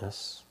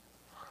forgiveness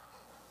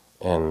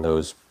and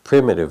those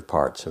primitive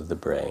parts of the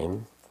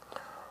brain,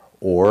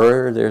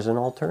 or there's an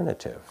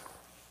alternative.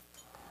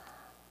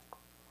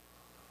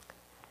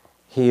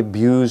 He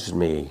abused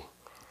me.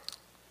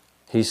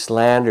 He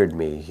slandered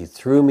me. He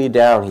threw me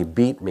down. He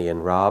beat me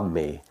and robbed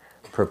me.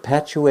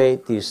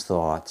 Perpetuate these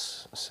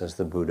thoughts, says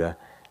the Buddha,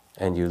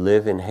 and you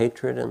live in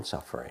hatred and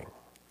suffering.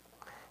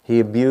 He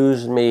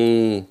abused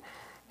me.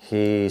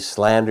 He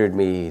slandered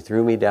me. He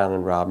threw me down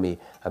and robbed me.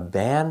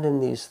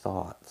 Abandon these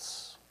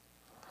thoughts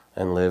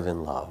and live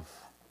in love.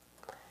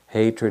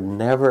 Hatred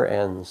never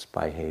ends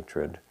by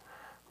hatred,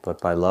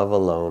 but by love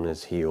alone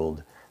is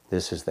healed.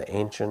 This is the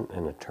ancient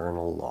and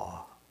eternal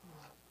law.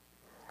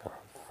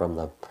 From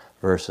the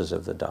verses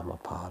of the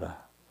Dhammapada.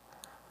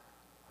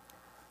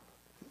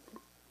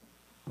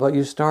 But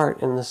you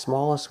start in the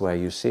smallest way.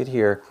 You sit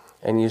here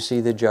and you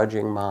see the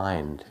judging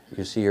mind.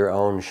 You see your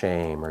own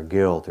shame or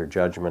guilt or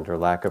judgment or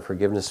lack of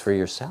forgiveness for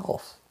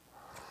yourself.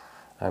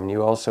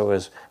 You also,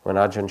 as when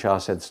Ajahn Chah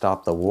said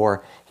stop the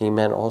war, he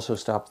meant also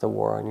stop the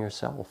war on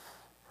yourself.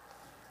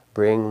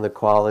 Bring the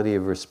quality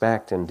of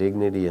respect and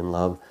dignity and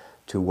love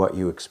to what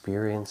you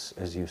experience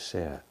as you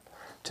sit.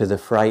 To the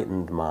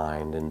frightened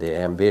mind and the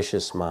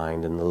ambitious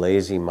mind and the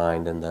lazy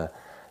mind and the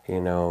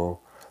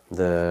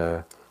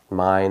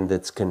mind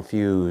that's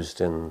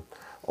confused and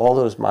all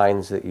those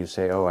minds that you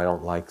say, oh, I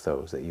don't like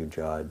those, that you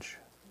judge.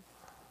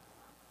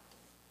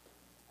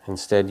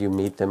 Instead, you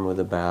meet them with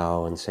a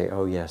bow and say,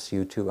 oh, yes,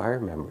 you too, I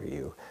remember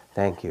you.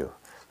 Thank you.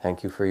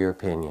 Thank you for your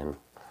opinion.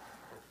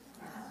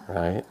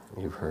 Right?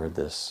 You've heard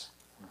this.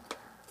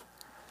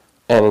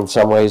 And in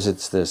some ways,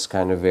 it's this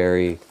kind of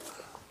very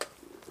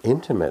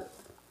intimate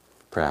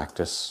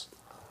practice.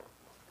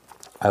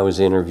 I was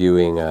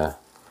interviewing a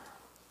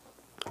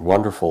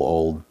wonderful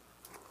old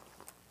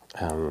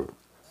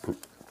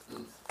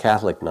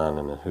Catholic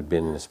nun who'd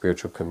been in a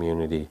spiritual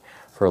community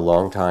for a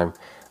long time,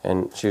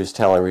 and she was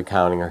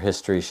recounting her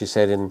history. She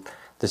said, in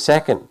the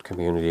second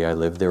community I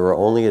lived, there were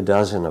only a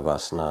dozen of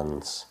us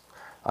nuns.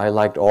 I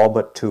liked all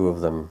but two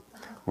of them.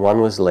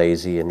 One was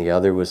lazy and the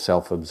other was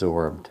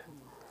self-absorbed.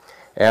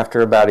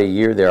 After about a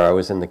year there, I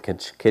was in the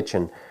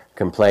kitchen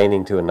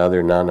complaining to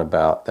another nun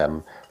about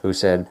them, who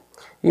said,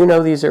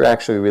 these are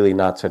actually really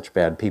not such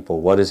bad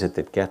people. What is it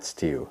that gets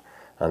to you?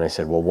 And I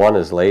said, well, one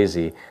is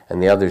lazy,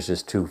 and the other's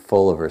just too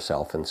full of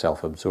herself and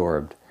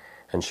self-absorbed.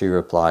 And she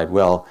replied,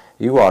 well,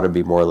 you ought to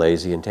be more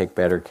lazy and take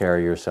better care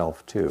of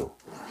yourself, too.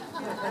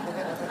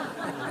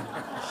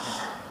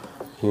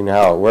 You know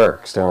how it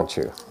works, don't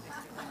you?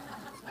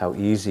 How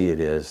easy it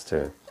is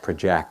to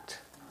project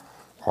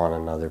on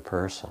another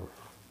person.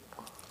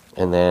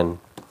 And then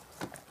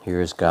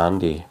here's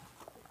Gandhi,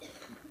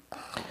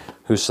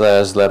 who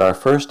says, let our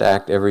first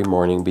act every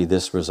morning be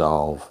this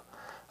resolve: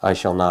 I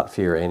shall not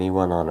fear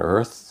anyone on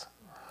earth.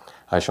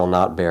 I shall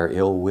not bear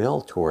ill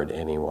will toward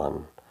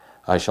anyone.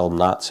 I shall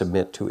not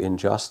submit to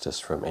injustice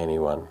from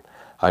anyone.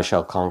 I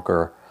shall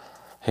conquer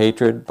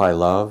hatred by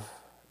love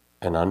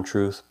and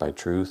untruth by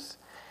truth.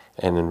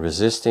 And in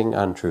resisting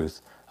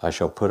untruth, I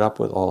shall put up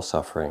with all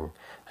suffering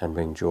and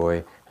bring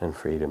joy and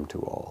freedom to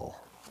all.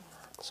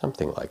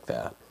 Something like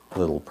that.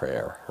 Little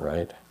prayer,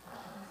 right?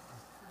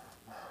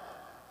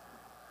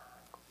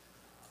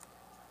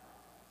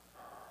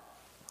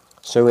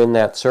 So in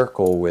that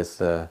circle with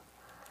the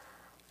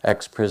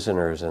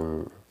ex-prisoners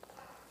and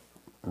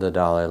the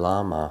Dalai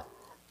Lama,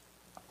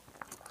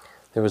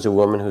 there was a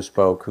woman who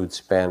spoke who'd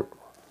spent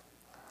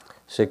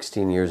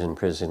 16 years in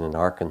prison in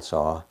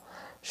Arkansas.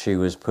 She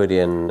was put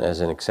in as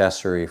an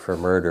accessory for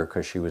murder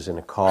because she was in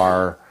a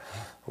car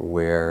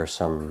where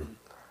some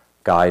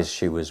guys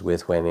she was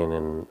with went in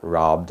and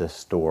robbed a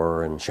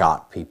store and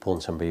shot people,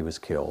 and somebody was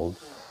killed.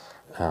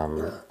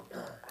 And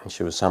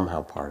she was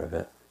somehow part of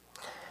it.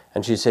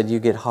 And she said, you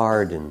get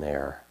hard in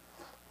there.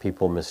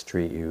 People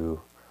mistreat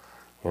you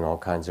in all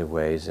kinds of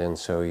ways, and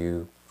so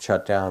you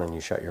shut down and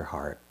you shut your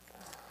heart.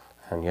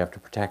 And you have to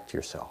protect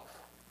yourself.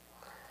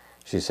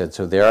 She said,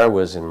 so there I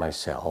was in my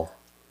cell,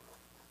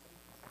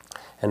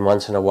 and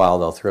once in a while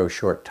they'll throw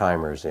short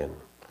timers in.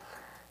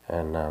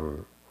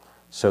 And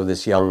so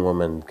this young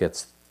woman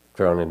gets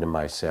thrown into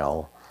my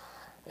cell,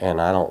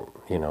 and I don't,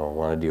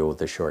 want to deal with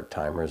the short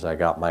timers. I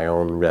got my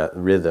own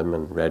rhythm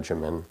and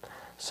regimen.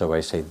 So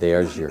I say,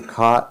 there's your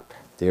cot,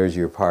 there's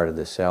your part of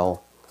the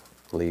cell,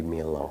 leave me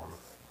alone,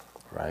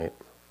 right?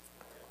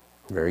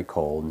 Very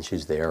cold, and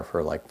she's there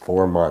for like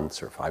 4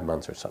 months or 5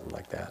 months or something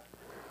like that.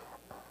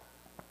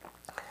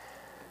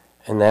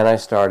 And then I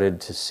started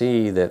to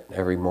see that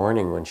every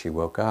morning when she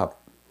woke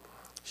up,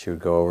 she would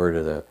go over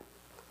to the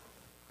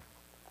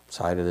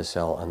side of the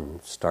cell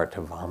and start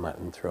to vomit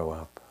and throw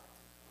up.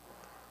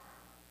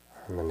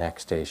 And the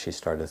next day she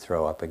started to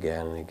throw up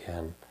again and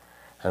again.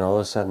 And all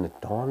of a sudden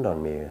it dawned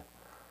on me a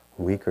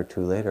week or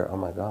two later, oh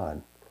my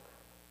God,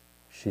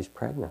 she's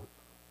pregnant.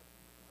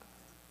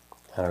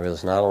 And I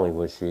realized not only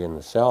was she in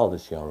the cell,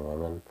 this young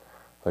woman,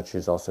 but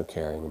she's also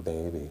carrying a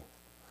baby.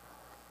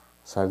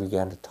 So I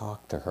began to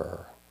talk to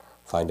her,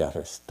 find out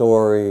her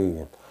story,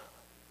 and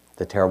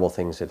the terrible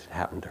things that had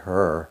happened to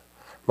her.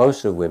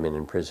 Most of the women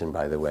in prison,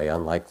 by the way,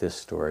 unlike this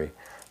story,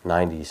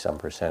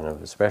 90-some%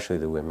 of, especially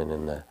the women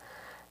in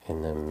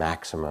the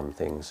maximum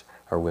things,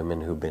 are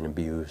women who've been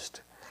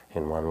abused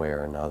in one way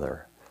or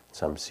another,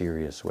 some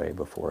serious way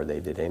before they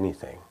did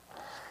anything.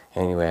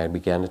 Anyway, I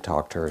began to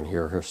talk to her and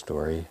hear her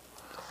story,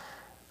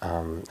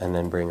 and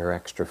then bring her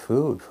extra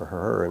food for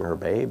her and her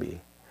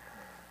baby.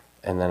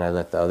 And then I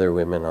let the other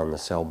women on the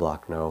cell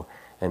block know,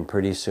 and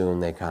pretty soon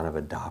they kind of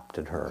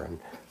adopted her, and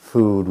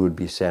food would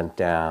be sent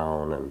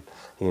down, and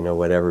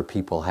whatever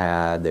people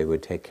had, they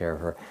would take care of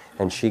her.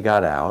 And she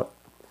got out,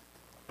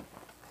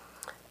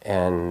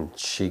 and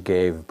she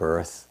gave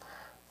birth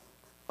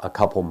a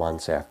couple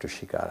months after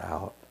she got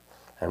out,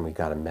 and we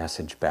got a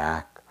message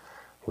back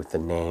with the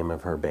name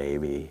of her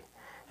baby,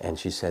 and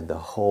she said the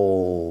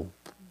whole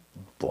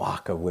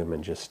block of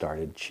women just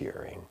started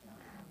cheering.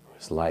 It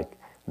was like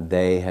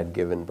they had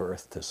given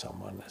birth to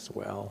someone as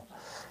well.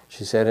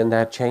 She said, and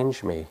that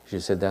changed me. She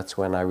said, that's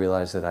when I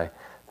realized that I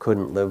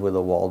couldn't live with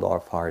a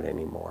walled-off heart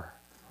anymore.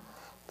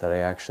 That I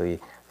actually,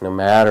 no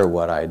matter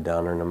what I'd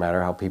done or no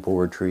matter how people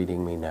were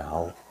treating me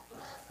now,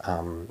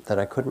 that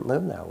I couldn't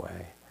live that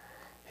way.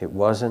 It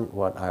wasn't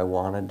what I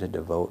wanted to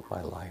devote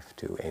my life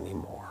to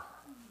anymore.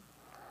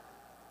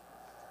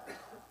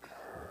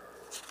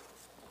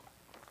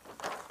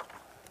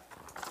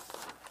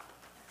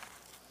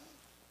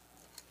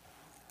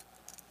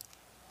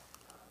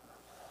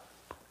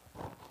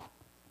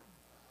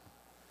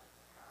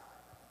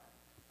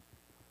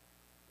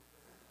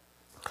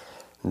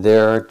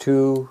 There are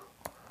two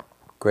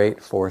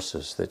great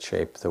forces that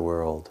shape the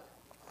world.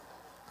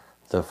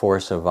 The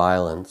force of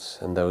violence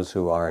and those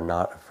who are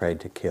not afraid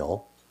to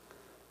kill,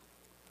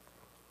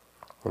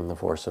 and the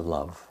force of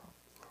love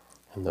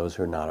and those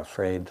who are not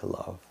afraid to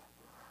love,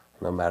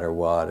 no matter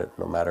what,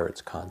 no matter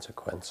its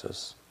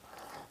consequences.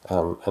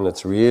 And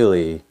it's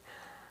really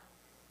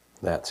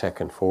that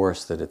second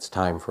force that it's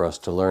time for us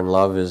to learn.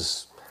 Love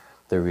is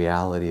the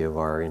reality of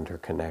our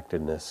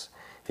interconnectedness.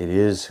 It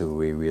is who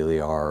we really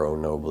are, O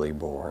nobly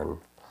born.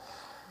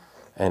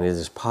 And it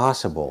is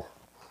possible,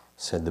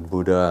 said the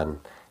Buddha and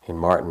in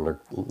Martin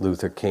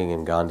Luther King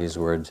and Gandhi's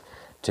words,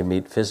 to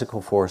meet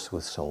physical force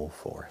with soul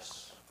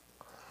force.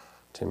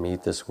 To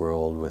meet this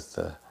world with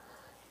the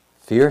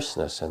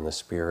fierceness and the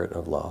spirit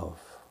of love.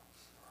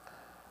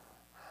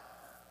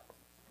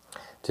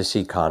 To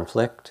see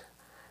conflict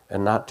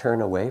and not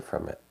turn away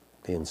from it.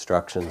 The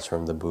instructions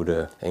from the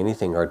Buddha,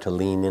 anything, are to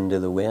lean into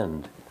the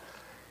wind.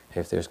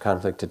 If there's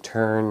conflict, to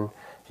turn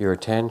your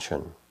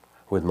attention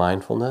with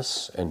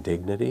mindfulness and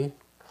dignity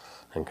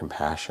and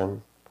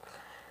compassion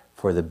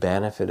for the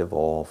benefit of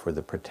all, for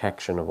the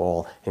protection of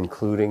all,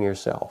 including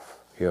yourself.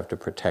 You have to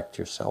protect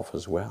yourself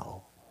as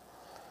well,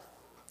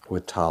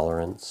 with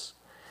tolerance,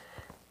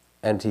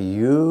 and to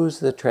use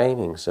the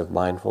trainings of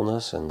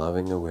mindfulness and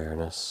loving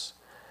awareness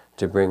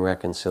to bring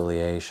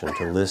reconciliation,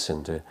 to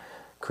listen, to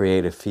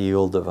create a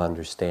field of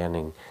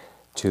understanding,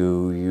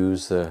 to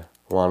use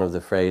one of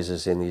the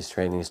phrases in these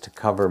trainings, to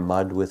cover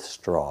mud with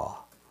straw,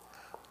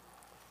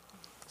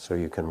 so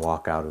you can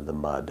walk out of the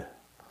mud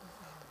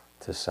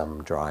to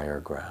some drier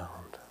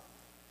ground.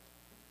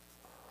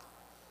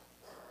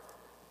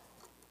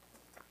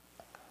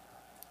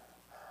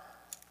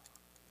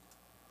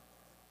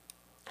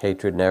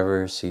 Hatred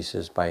never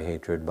ceases by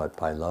hatred, but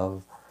by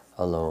love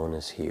alone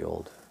is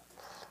healed.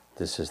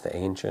 This is the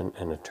ancient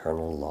and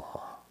eternal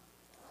law.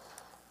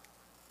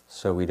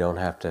 So we don't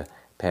have to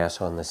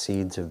pass on the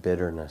seeds of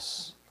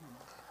bitterness.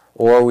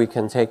 Or we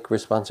can take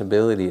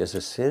responsibility as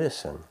a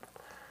citizen,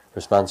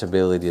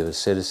 responsibility of a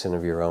citizen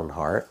of your own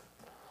heart,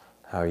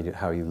 how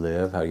you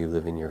live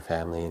in your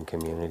family and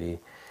community,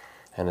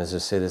 And as a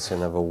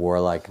citizen of a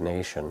warlike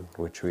nation,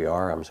 which we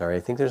are, I'm sorry, I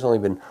think there's only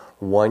been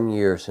 1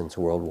 year since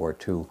World War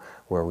II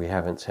where we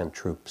haven't sent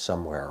troops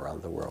somewhere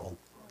around the world.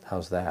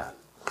 How's that?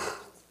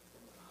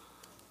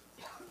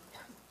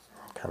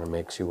 Kind of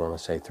makes you want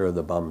to say, throw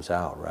the bums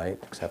out, right?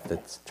 Except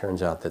it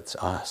turns out that's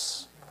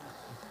us.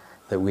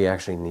 That we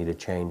actually need a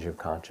change of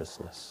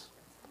consciousness,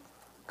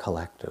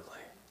 collectively.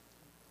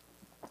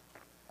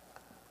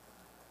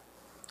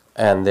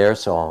 And their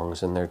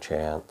songs and their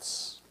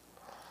chants,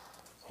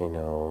 you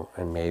know,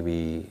 and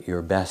maybe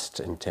your best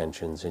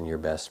intentions and your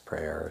best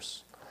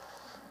prayers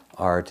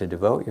are to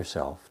devote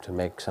yourself to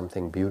make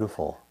something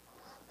beautiful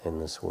in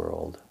this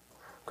world.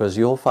 Because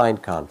you'll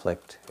find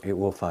conflict, it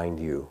will find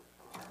you.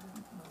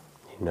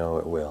 You know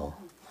it will.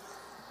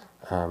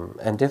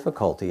 And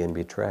difficulty and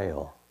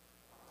betrayal.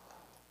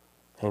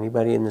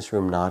 Anybody in this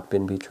room not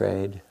been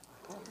betrayed?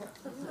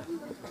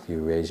 If you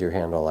raise your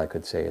hand, all I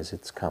could say is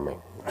it's coming.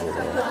 You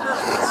know?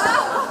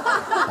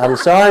 I'm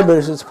sorry, but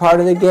it's part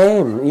of the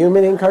game.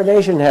 Human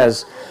incarnation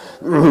has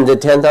the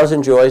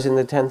 10,000 joys and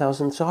the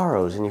 10,000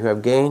 sorrows, and you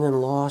have gain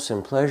and loss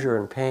and pleasure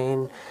and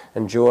pain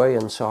and joy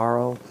and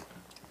sorrow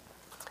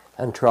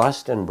and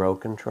trust and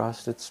broken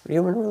trust. It's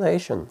human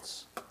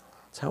relations.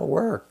 It's how it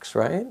works,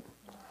 right?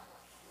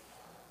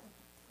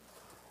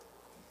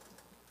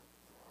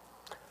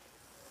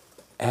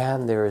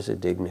 And there is a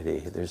dignity,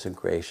 there's a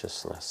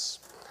graciousness,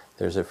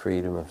 there's a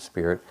freedom of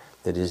spirit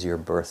that is your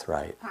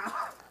birthright.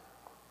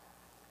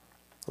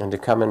 And to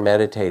come and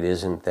meditate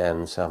isn't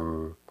then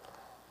some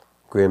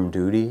grim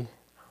duty,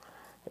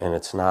 and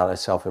it's not a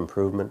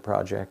self-improvement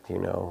project, you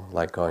know,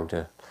 like going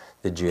to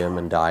the gym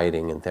and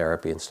dieting and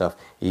therapy and stuff,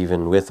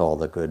 even with all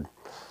the good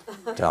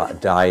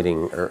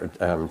dieting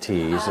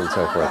teas and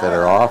so forth that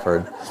are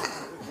offered.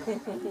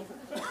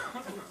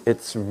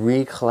 It's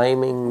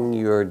reclaiming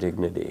your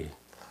dignity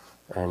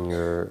and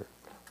your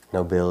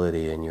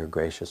nobility and your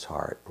gracious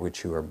heart,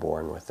 which you are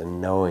born with,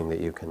 and knowing that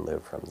you can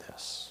live from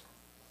this.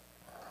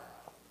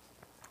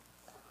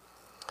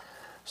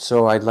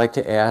 So I'd like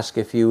to ask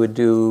if you would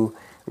do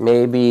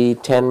maybe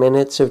 10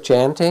 minutes of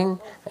chanting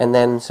and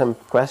then some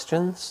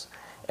questions.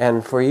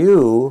 And for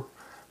you,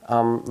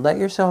 let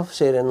yourself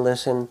sit and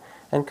listen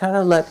and kind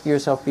of let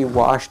yourself be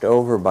washed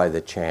over by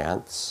the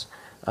chants.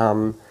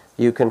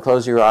 You can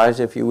close your eyes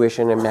if you wish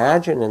and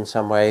imagine in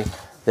some way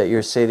that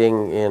you're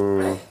sitting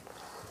in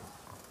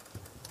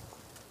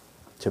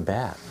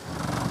Tibet,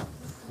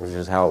 which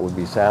is how it would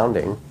be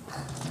sounding.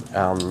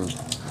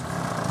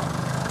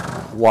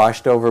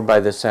 Washed over by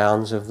the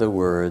sounds of the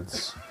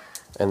words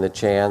and the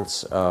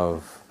chants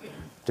of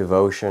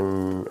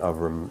devotion,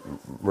 of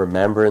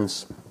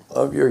remembrance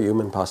of your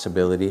human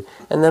possibility.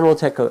 And then we'll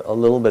take a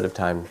little bit of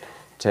time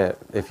to,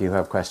 if you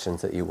have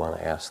questions that you want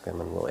to ask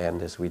them, and we'll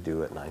end as we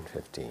do at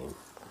 9:15.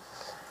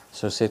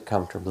 So sit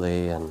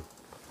comfortably and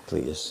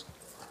please.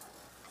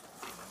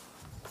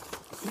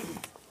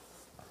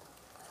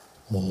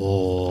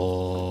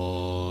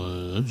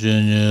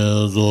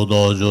 Jenny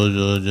Zoda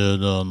Jojo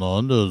Jeda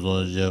Nanda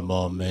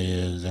Zojeba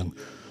Mezing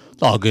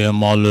Take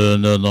Malu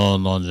Neda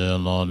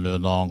Nanjela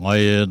Luda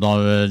Gaye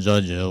Dawe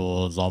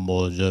Jajevo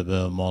Zambo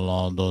Jebe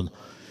Malando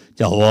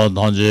Jawa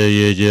Danje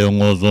Yeje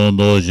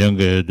Ngozondo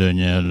Jenge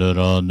Dunye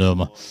Lura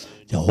Dema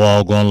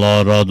Jawa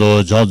Gonla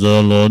Rado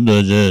Chazelo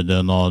Deje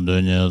Dena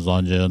Dunye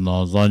Zanje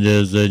Na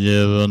Zanje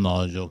Seje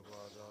Venajo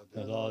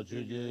Teta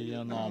Chuje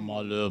Yena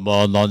Malu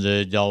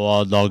Badanje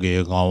Jawa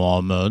Dagi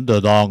Kawa Men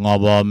Teta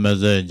Ngaba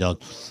Meze Jat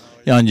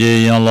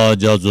Yanji Yanla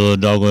Jazu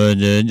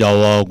Dagwenji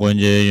Jawa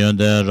Gwenji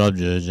Yunde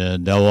Rabjuje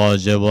Dewa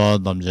Sheba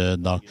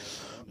Damje Dak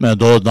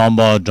Medo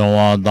Damba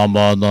Jawa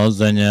Damba Dan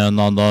Senye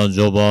Nanda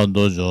Joba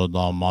Dojo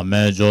Dama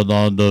Me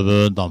Joda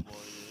Dobu Dam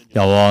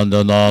Jawa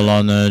Dada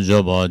Lane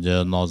Joba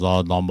Je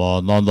Nasa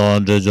Damba Nanda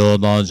Jejo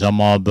Dan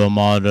Shama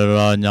Buma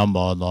Rira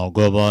Nyamba Dan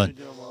Goba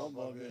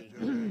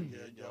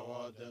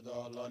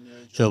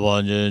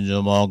Sheba Je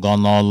Juma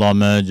Gana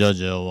Lame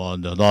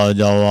Jajewa Dada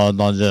Jawa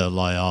Danje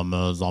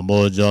Layame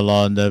Zambo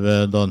Jala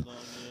Debe Don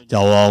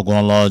Jawa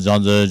Gonla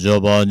Janze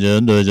Joba Je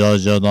Doja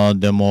Shedan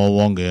Demo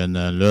Wonge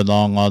Ne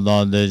Luda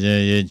Ngada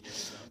Deje Yi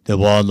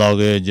Deba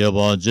Dage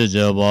Jeba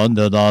Jijeba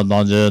Deda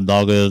Danje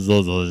Dage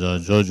Zozo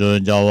Jojo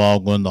Jawa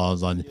Gunda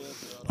Zanje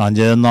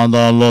Anje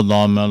Nanda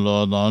Loda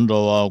Melo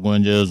Danjowa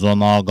Gunje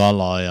Zona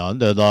Galaya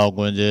Deda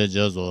Gunje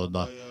Jezo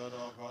Da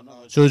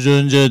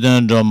Shujun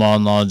Jeden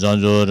Jamana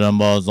Janju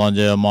Remba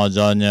Zanje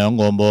Maja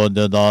Nyengombo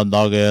Deda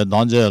Dage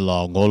Danje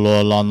La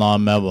Golo Lana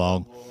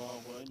Meba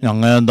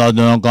Yang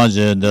Dadun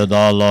Kanshi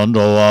Deda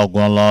Lanjowa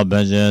Gunla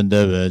Benjin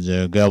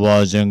Deveje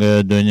Geba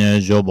Shinge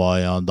Dunye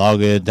Shobaya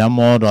Dage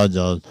Temo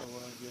Raja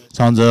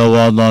Sanze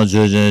Wadan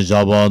Shujin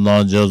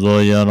Shabadan Jezo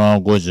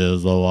Yeran Kushi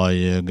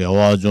Zowaye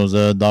Gewa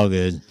Junse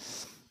Dage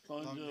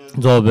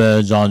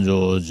Zobe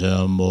Janju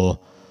Chembo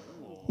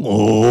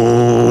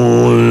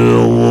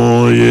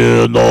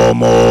Ye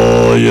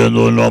Damo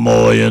Yendu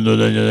Namo Yendu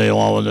Denye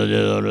Yawan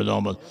de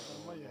Damo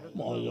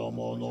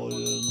Mayamo no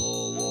Yendo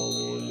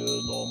Ye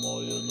Damo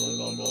Yendu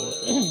Namo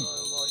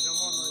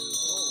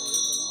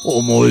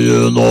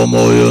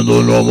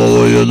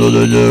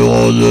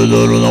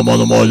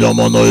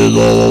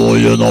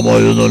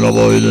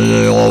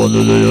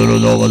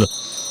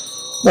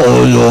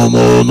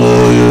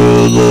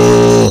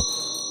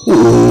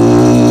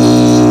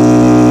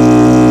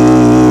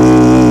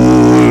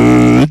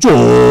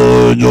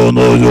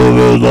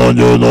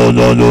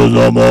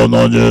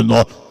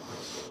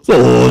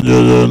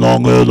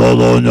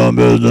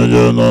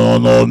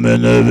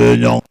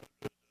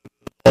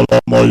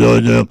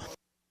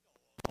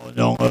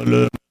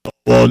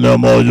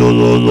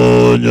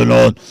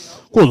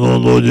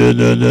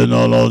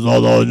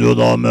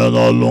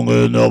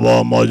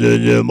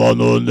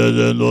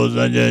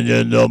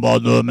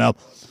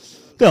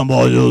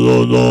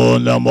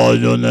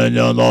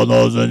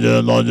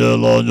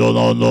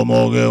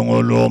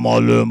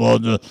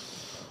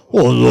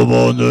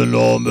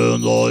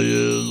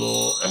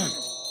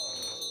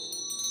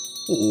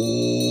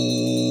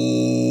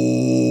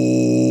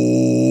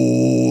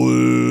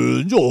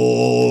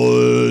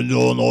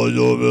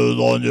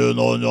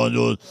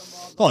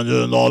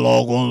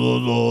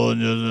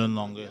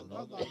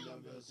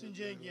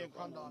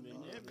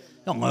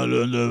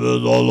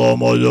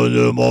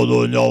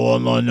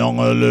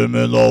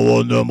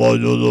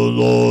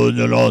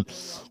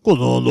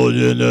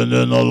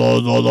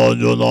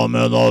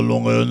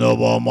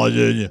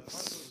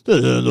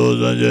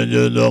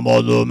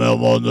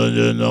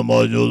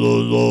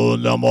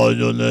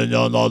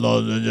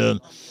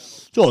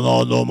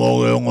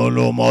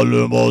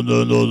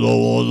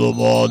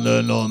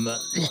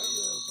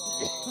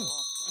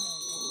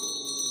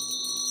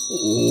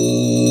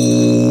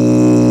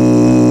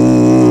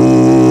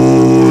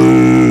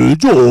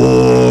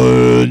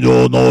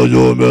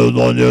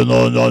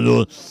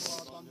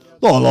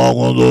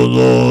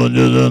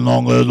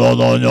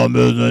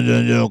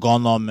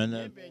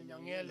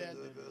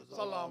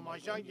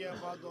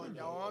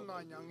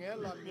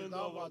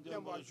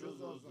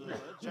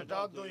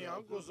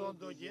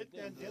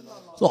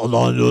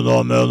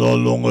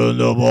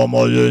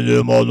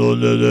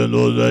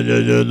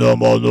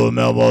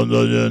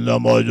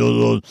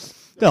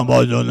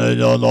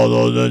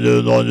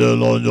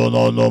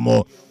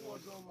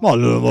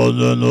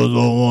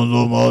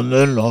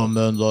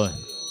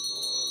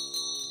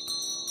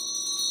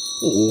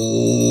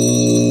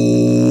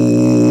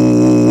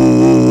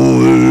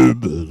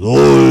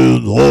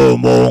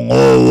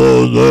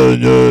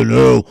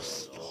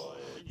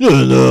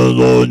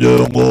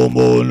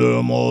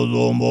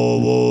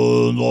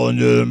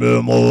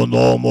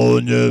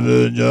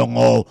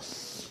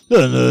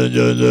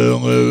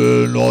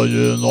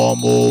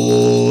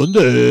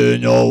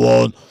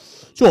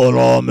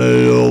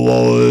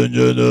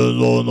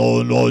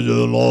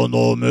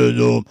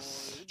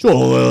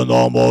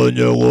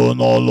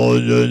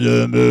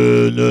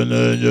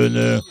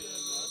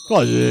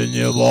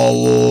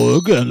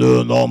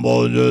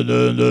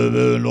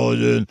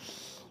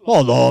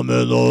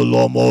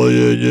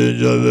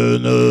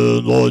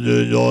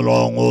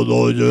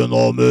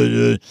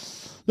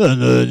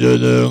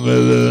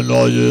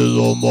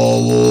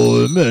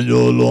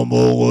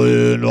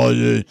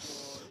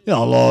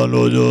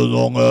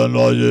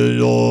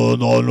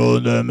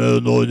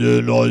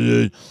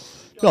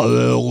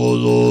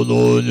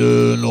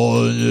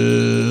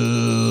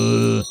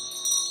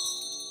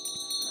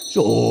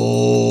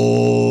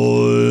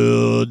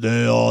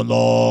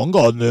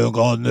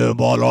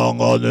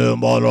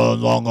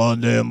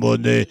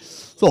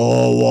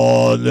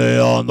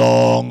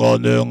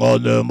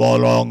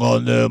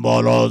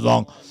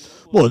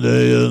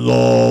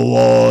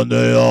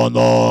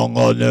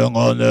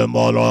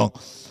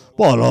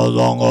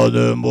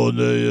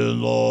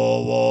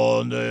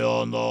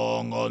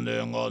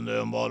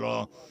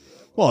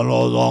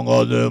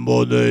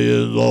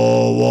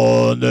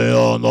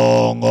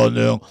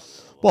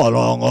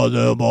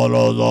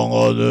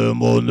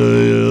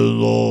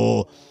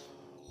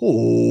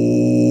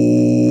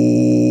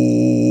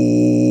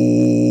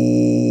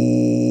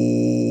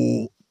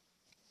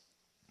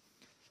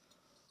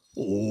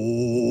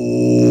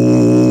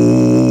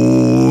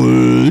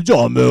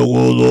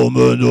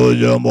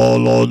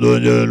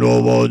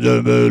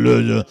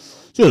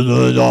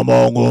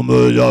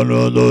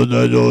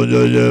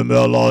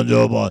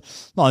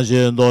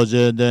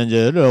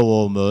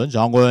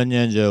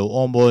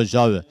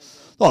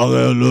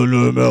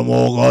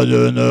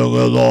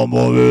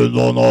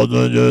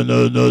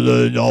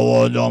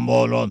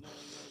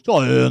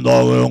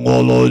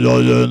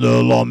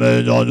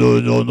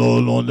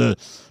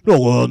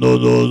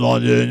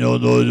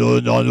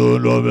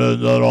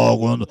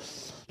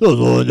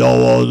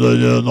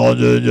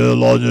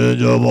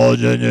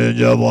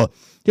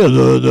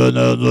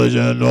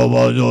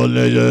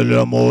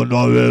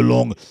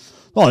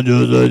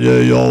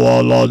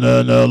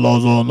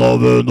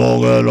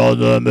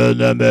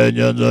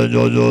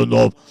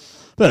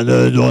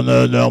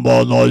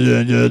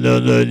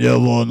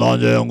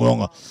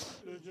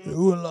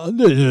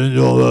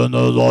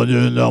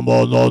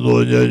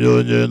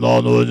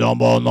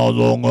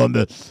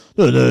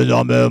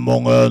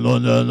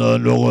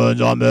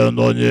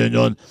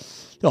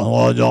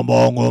Janwa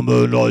jamba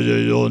kumbu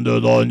laji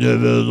yunde da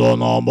nyebi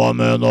zona ba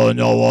me da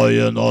nyawa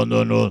yin da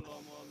nenu.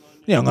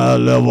 Nyanga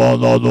lewa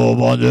da do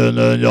banje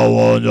ne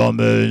nyawa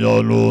jambe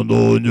nyalu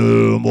do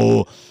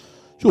nyemo.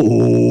 Shu.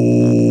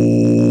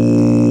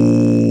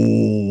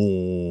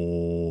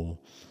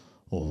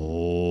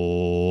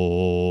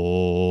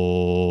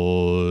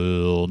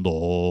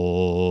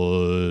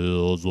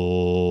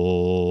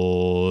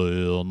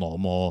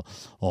 Nama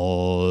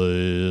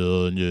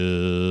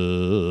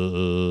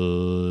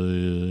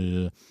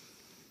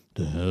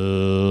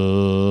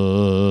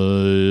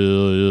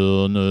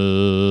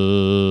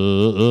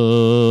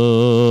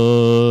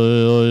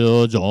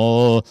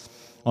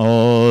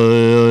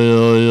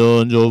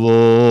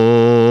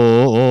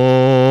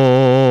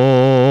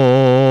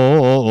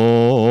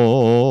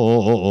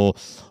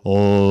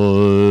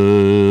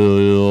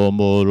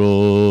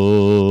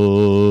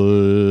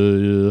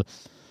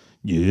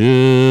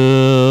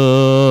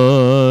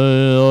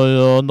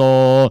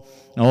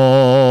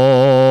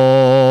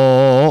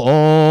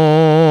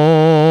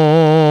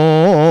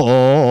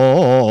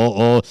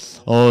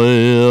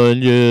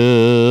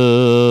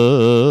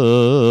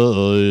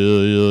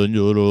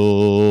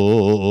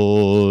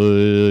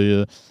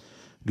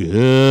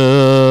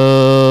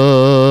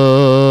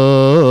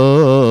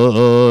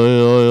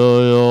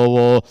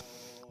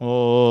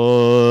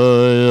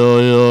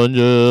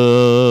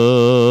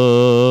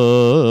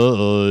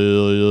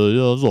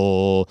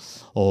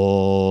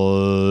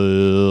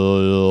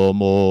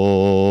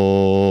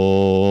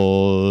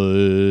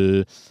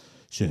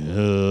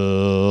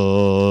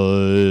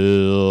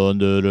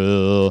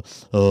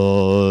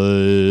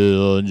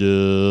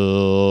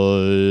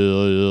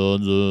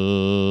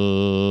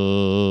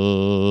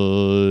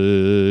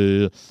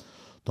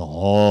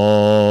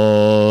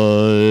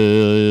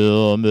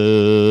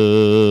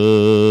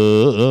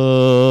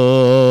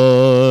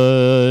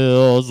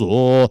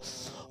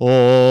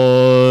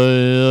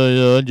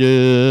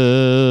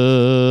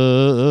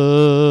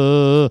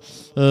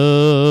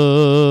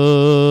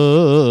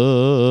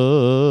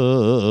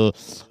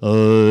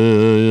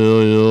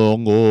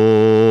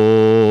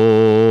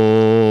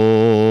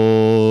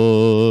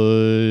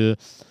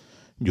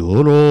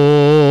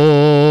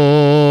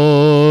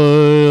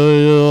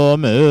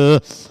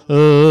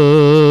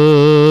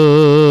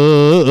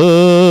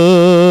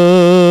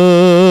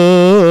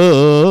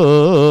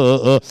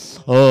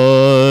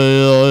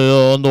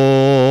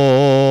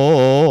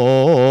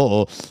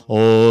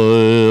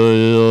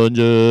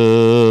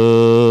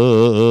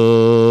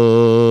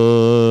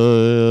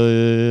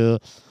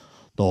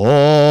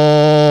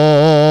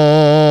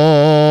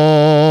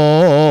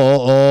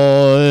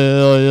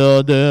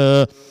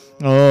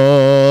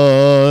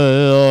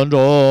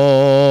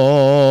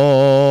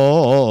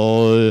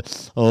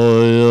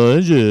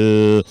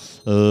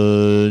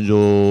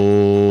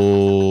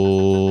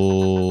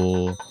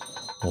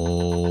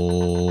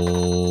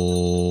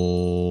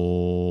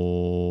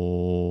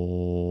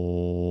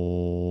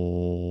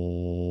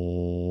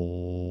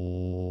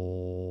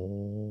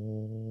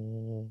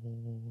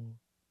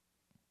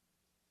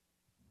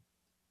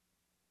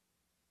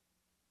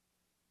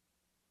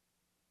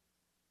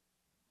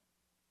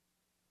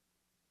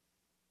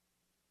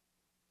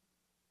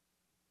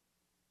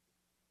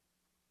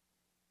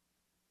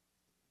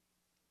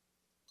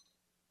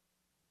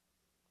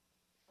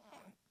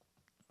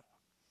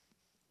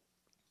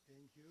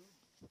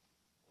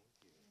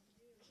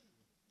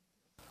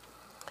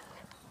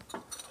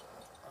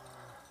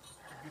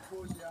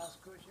Before they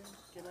ask question,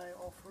 can I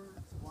offer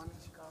one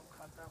cup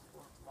khata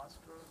for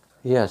master?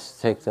 Yes,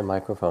 take the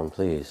microphone,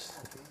 please.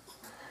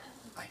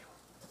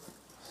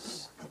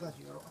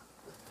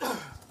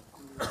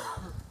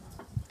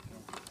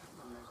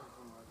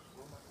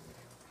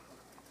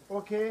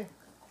 Okay,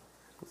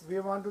 we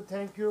want to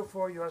thank you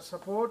for your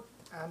support,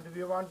 and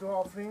we want to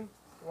offering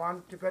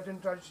one Tibetan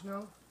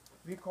traditional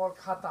we call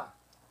khata.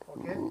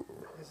 Okay,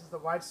 this is the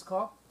white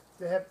scarf.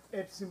 They have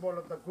 8 symbol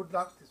of the good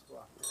luck. This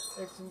one,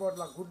 8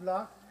 symbol of good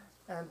luck,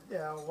 and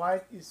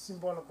white is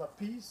symbol of the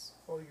peace,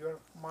 or your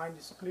mind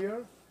is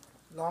clear.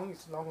 Long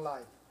is long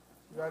life.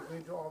 We are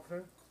going to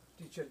offer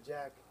Teacher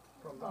Jack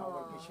from the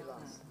our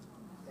Geshe-las.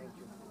 Thank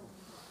you.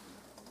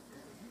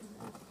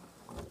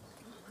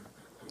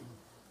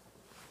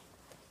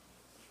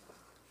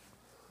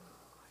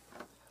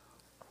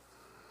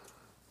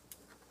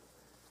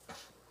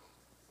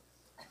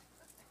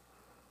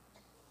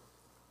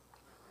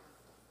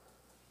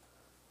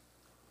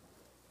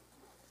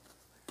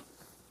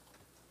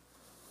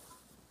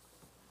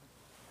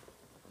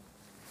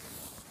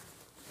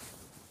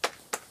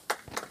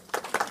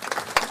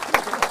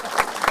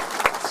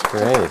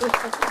 Great.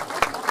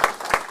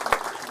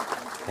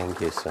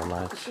 Thank you so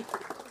much.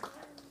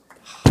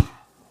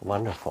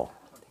 Wonderful.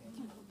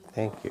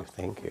 Thank you,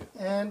 thank you.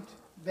 And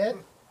Beth,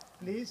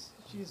 please,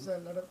 she's a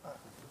lot of...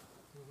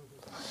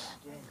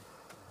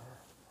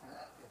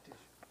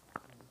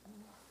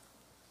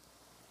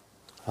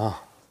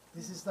 Oh,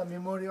 This is the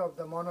memory of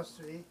the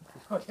monastery.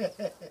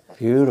 Okay.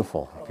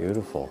 beautiful,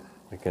 beautiful.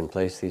 We can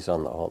place these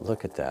on the altar.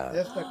 Look at that.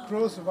 There's the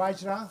cross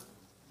Vajra.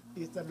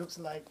 It looks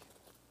like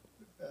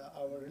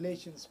our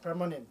relations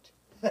permanent.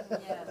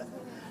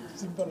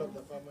 Symbol of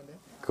the permanent.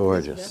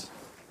 Gorgeous.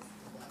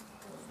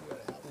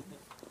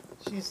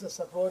 She's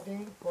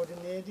supporting,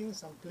 coordinating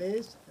some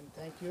place, and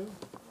thank you.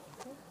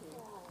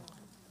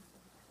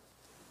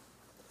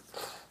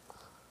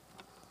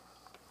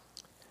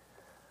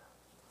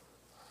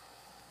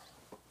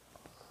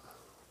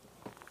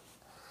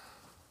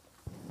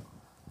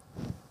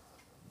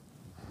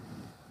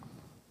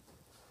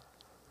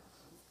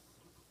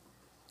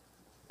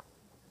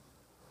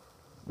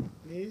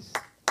 Please.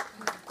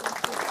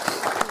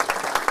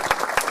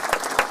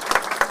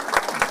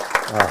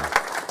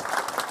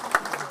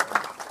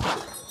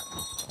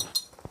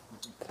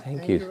 Thank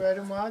Thank you. you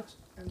very much.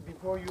 And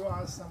before you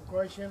ask some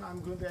question,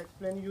 I'm going to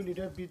explain you a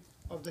little bit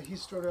of the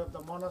history of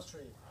the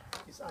monastery.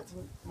 It's, I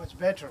think, much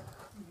better.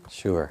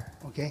 Sure.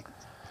 Okay.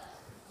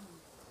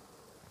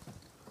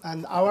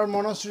 And our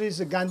monastery is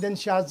the Ganden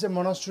Shadze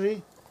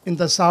monastery in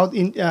the south.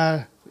 We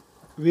are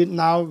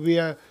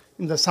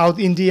in the South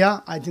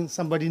India. I think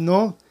somebody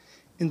know,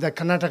 in the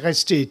Karnataka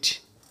state.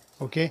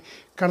 Okay.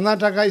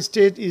 Karnataka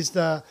state is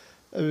the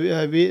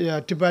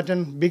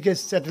Tibetan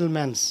biggest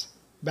settlements.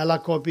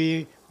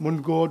 Balakopi,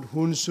 Mundgod,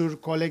 Hunsur,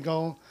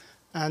 Kolegaon,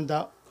 and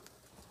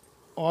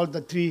all the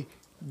three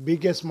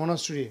biggest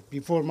monastery.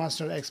 Before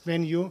Master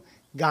explained you,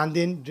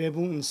 Gandhin,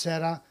 Drebung, and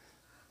Sera,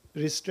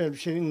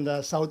 restriction in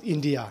the South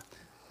India.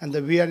 And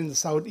we are in the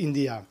South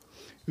India.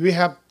 We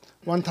have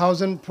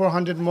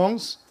 1,400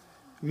 monks.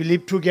 We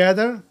live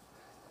together,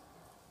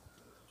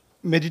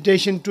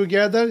 meditation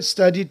together,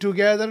 study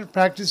together,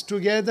 practice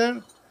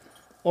together.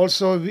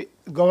 Also,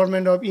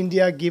 government of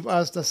India give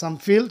us some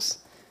fields.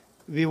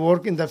 We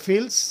work in the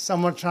fields,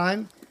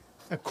 summertime,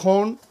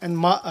 corn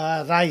and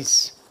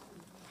rice.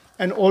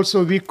 And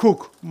also we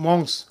cook,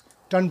 monks,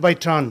 turn by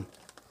turn.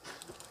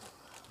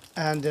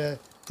 And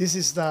this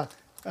is the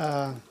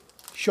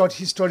short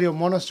history of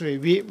monastery.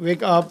 We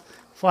wake up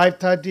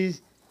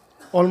 5:30,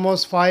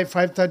 almost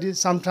 5:30.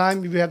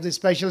 Sometime we have the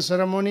special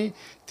ceremony,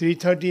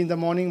 3:30 in the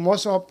morning.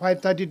 Most of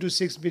 5:30 to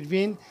 6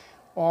 between,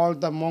 all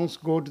the monks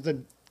go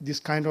to this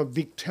kind of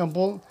big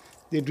temple.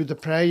 They do the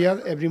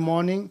prayer every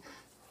morning,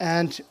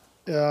 and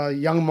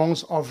young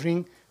monks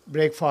offering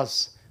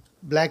breakfast,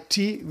 black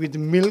tea with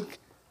milk,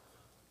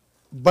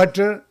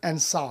 butter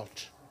and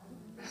salt.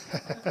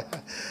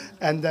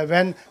 And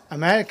when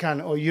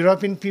American or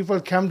European people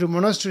come to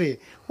monastery,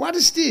 what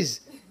is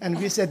this? And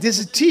we said, this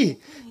is tea.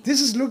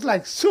 This look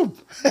like soup.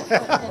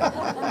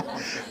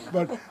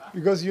 But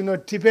because,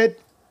 Tibet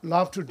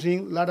love to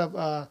drink a lot of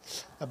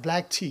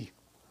black tea.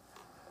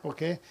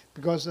 Okay?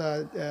 Because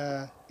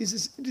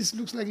this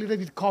looks like a little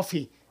bit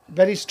coffee,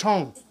 very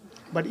strong.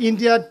 But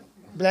India,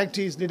 black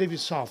tea is a little bit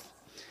soft.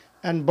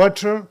 And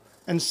butter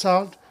and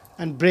salt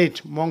and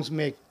bread monks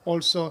make.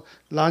 Also,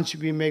 lunch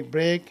we make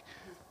bread.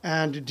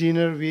 And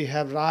dinner we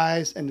have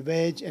rice and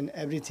veg and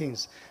everything.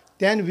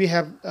 Then we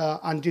have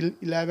until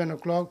 11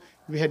 o'clock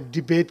we had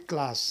debate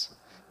class.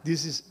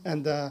 This is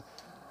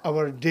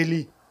our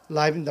daily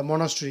life in the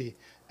monastery.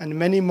 And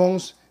many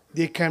monks,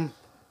 they can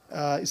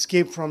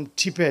escape from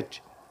Tibet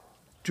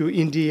to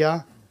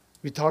India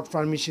without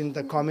permission,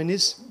 the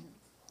communist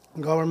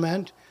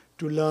government,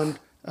 to learn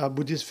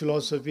Buddhist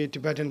philosophy,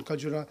 Tibetan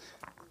culture.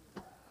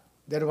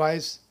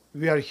 Otherwise,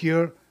 we are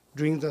here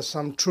doing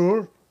some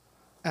tour.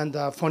 And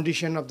the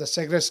foundation of the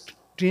Sacred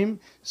Team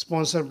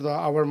sponsored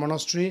our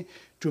monastery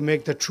to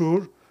make the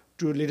tour,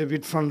 to little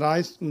bit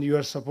fundraise in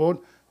your support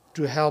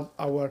to help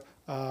our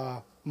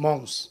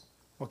monks.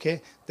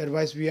 Okay,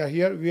 otherwise we are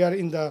here. We are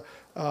in the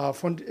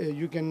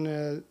you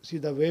can see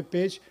the web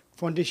page,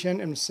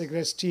 Foundation and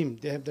Sacred Team.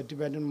 They have the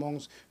Tibetan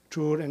monks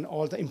tour and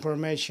all the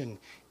information.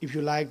 If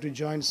you like to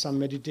join some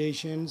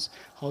meditations,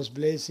 house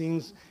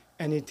blessings,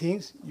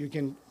 anything, you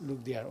can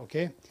look there.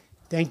 Okay,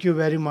 thank you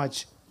very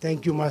much.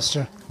 Thank you,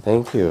 Master.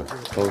 Thank you.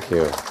 Thank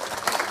you.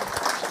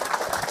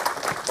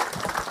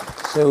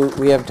 So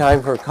we have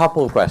time for a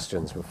couple of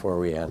questions before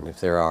we end, if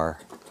there are.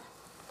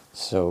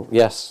 So,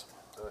 yes.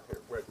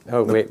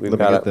 Oh, wait, we've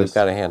got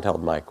a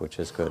handheld mic, which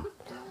is good.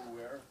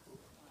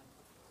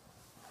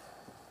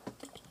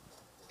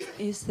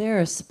 Is there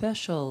a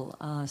special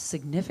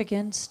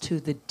significance to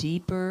the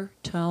deeper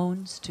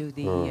tones, to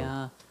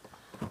the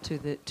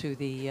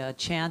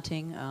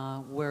chanting,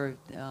 where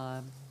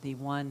the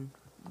one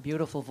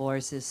beautiful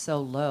voice is so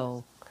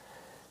low?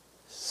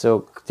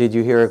 So, did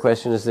you hear a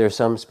question? Is there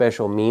some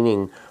special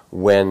meaning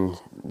when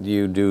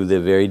you do the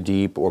very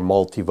deep or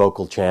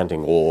multivocal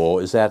chanting?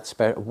 Or is that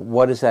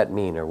what does that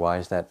mean, or why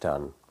is that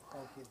done?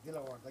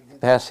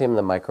 Pass him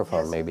the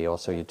microphone, maybe.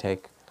 Also, you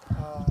take.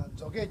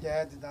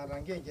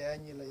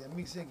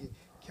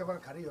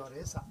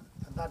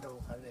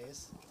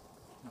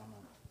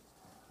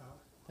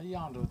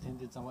 yang zhou ten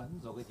de zang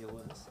wan zhou ge jiu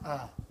wen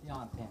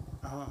yang ten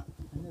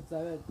ne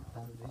zai wei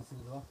dan ren shi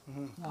lo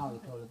na ge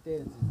to le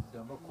de de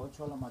bo ko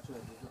chuo le ma chuo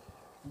de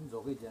ni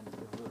zhou ge jian de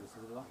zhou de shi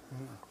lo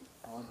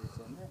de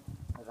chen ne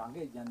rang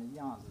ge jian de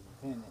yang zhe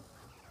ten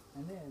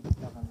ne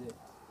da kan de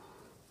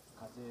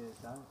ka je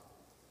da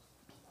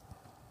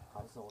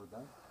ka so da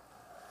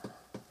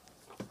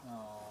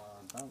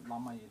da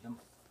lama yi de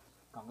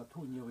讲个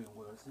兔年为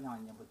我是让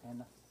年不天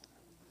的，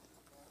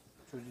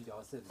就是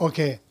叫是。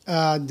Okay,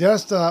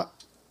 just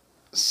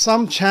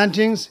some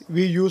chantings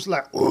we use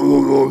like,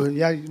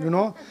 yeah, you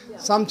know,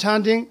 some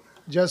chanting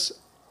just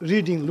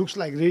reading, looks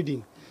like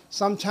reading.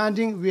 Some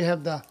chanting we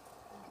have the,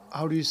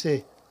 how do you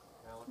say?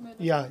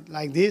 Yeah,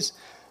 like this.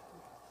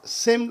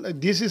 Same,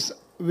 this is,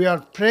 we are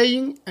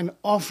praying and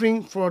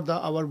offering for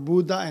our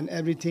Buddha and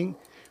everything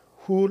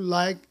who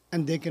like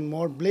and they can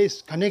more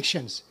bless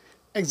connections.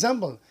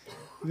 Example,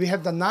 we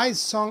have the nice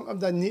song of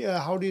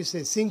the, how do you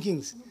say,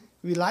 sinkings.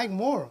 We like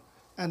more.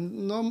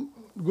 And no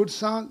good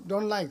song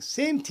don't like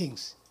same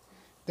things.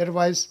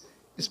 Otherwise,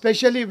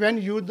 especially when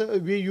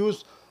we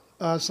use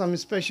some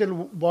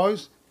special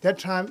voice, that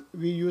time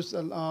we use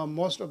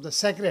most of the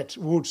sacred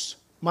words,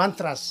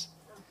 mantras.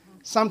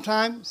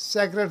 Sometimes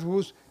sacred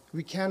words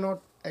we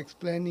cannot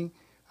explaining,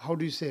 how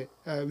do you say,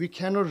 we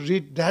cannot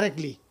read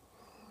directly.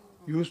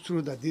 Use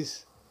through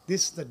this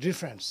is the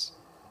difference.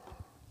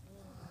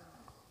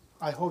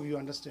 I hope you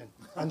understand.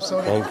 I'm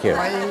sorry. Thank you.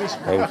 My English.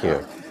 Thank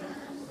you.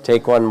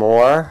 Take one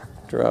more,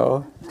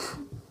 Dro.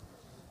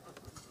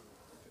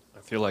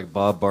 I feel like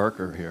Bob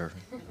Barker here.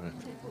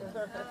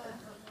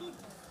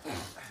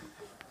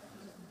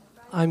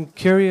 I'm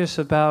curious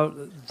about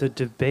the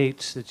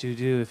debates that you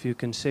do, if you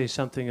can say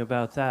something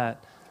about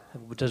that.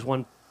 Does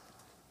one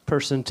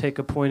person take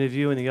a point of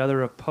view and the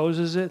other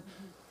opposes it?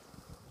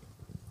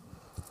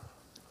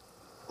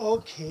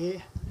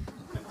 Okay.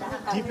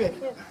 Debate.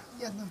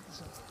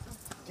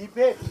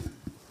 Debate.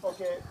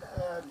 Okay.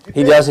 Debate.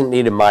 He doesn't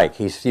need a mic.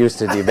 He's used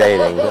to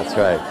debating. That's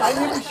right. I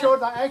need to show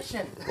the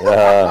action.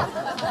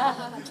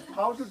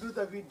 How to do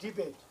the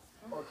debate.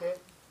 Okay.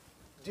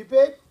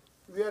 Debate,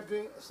 we are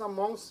doing, some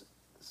monks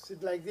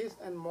sit like this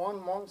and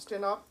monks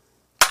stand up.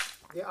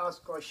 They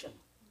ask question.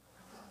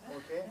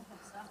 Okay.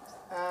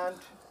 And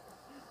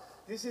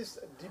this is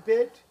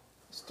debate,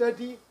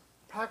 study,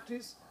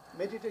 practice,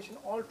 meditation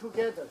all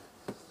together.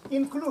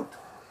 Include,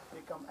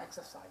 become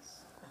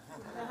exercise.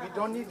 We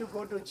don't need to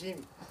go to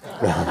gym.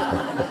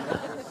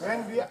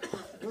 When we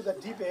do the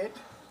debate,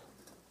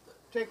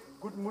 take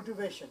good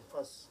motivation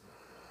first.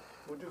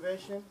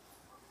 Motivation.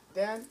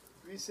 Then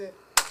we say,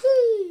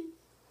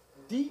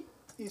 D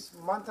is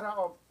mantra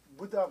of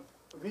Buddha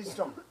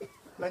wisdom,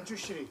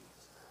 Manjushri.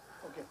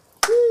 Okay.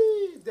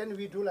 Then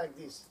we do like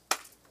this.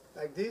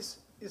 Like this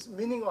is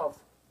meaning of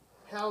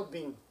hell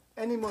being.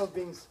 Animal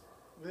beings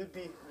will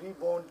be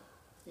reborn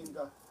in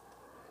the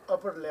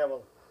upper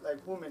level,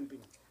 like human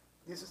being.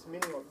 This is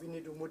meaning of, we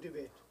need to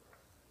motivate.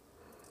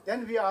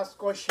 Then we ask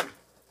question.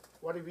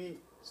 What do we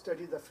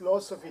study the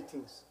philosophy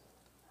things?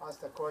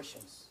 Ask the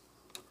questions.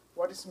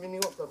 What is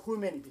meaning of the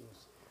human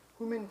beings?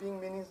 Human being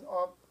meanings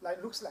of,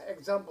 like, looks like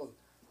example,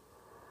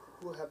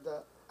 who have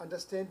the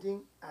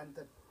understanding and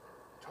the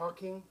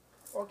talking.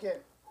 Okay,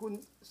 who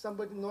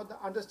somebody know the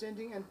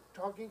understanding and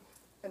talking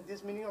and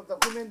this meaning of the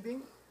human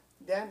being,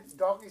 then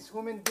dog is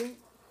human being,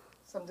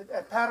 something,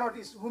 a parrot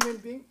is human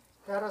being,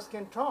 parrots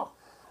can talk,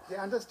 they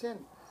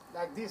understand,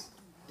 like this,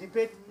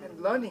 debate and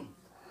learning.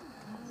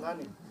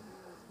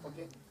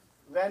 Okay,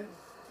 when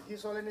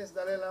His Holiness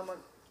Dalai Lama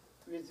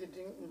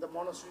visiting in the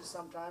monastery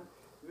sometime,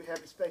 we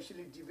have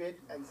especially debate,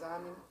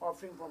 examine,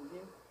 offering from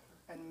him,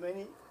 and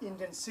many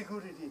Indian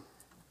security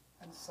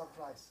and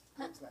surprise,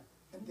 things like,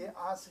 and they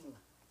ask him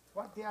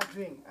what they are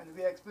doing, and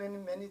we are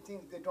explaining many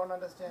things they don't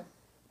understand,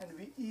 and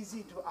we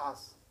easy to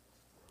ask.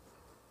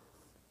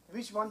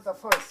 Which one the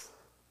first?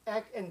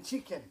 Egg and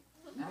chicken.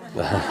 And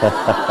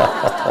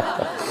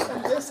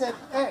they said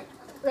egg.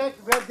 Egg,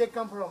 where they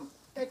come from?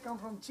 Egg come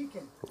from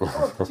chicken.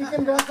 Oh,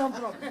 chicken where come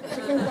from?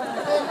 Chicken come from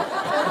egg.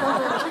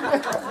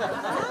 Egg come from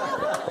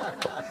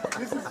chicken.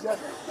 This is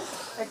just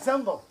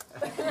example.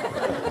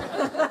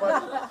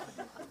 But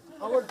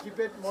our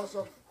debate most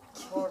of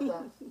for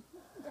the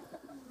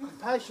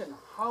compassion.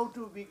 How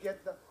do we get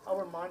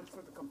our minds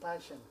for the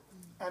compassion,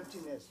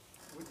 emptiness,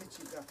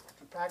 bodhicitta,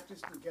 to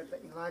practice to get the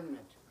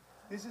enlightenment?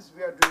 This is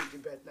we are doing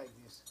debate like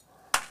this.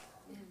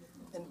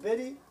 And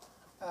very,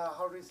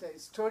 how do we say,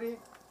 story,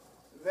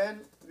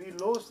 when we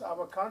lost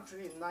our country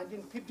in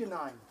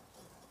 1959,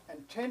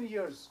 and 10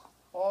 years,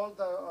 all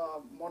the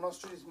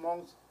monasteries,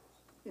 monks,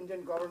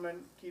 Indian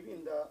government keep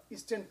in the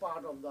eastern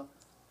part of the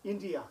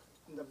India,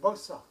 in the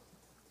Bursa,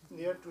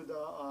 near to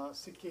the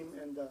Sikkim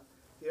and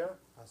here,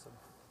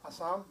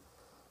 Assam.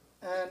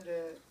 And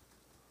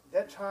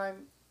that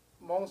time,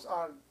 monks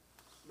are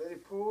very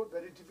poor,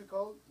 very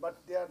difficult, but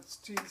they are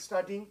still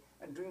studying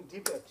and doing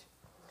debate.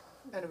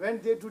 And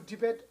when they do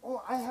debate,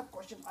 oh, I have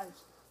question.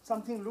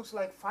 Something looks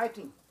like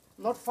fighting.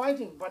 Not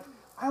fighting, but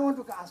I want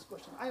to ask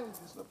question. I want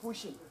to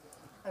pushing.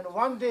 And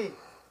one day,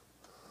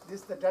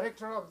 the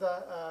director of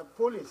the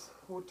police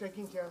who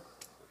taking care,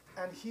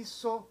 and he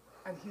saw,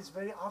 and he's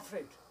very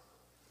afraid.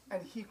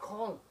 And he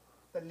called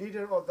the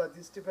leader of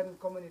this Tibetan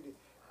community,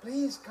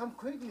 please come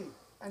quickly.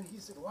 And he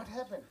said, what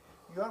happened?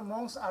 Your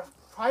monks are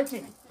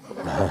fighting.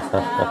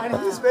 And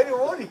he's very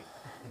worried,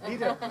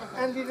 leader.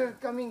 And leader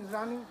coming,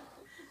 running,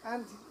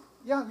 and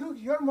yeah, look,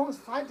 your monks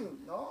fighting.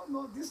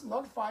 No, this is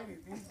not fighting.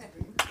 This is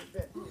doing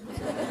debate.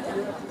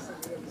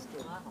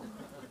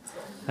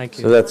 Thank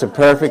you. So that's a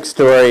perfect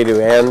story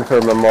to end for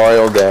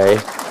Memorial Day.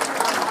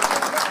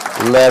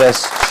 Let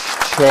us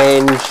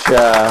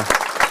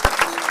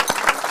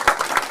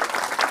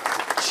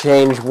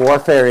change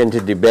warfare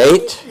into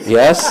debate.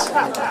 Yes,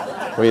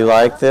 we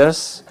like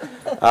this.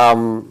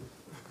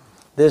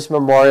 This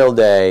Memorial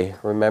Day,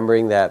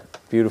 remembering that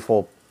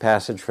beautiful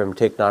passage from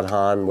Thich Nhat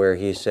Hanh where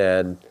he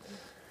said,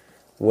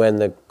 when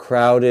the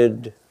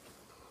crowded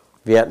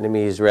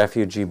Vietnamese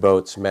refugee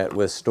boats met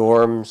with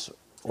storms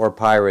or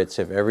pirates,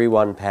 if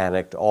everyone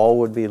panicked, all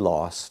would be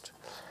lost.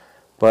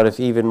 But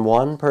if even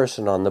one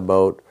person on the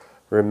boat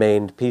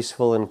remained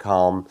peaceful and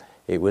calm,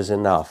 it was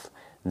enough.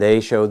 They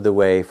showed the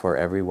way for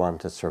everyone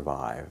to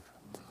survive.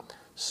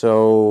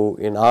 So,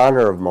 in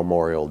honor of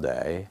Memorial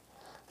Day,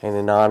 and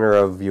in honor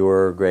of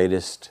your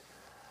greatest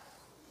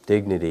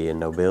dignity and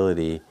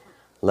nobility,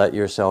 let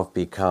yourself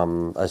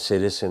become a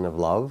citizen of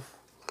love,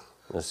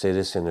 a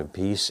citizen of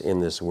peace in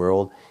this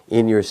world,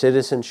 in your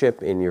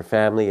citizenship, in your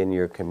family, in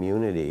your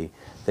community,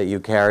 that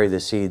you carry the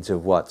seeds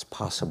of what's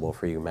possible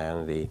for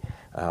humanity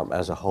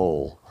as a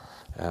whole,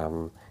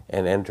 and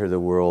enter the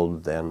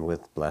world then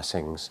with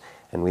blessings.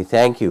 And we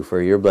thank you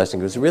for your blessing.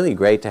 It was really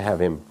great to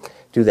have him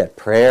do that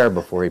prayer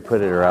before he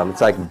put it around. It's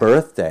like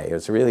birthday.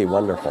 It's really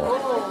wonderful.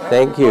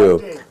 Thank you.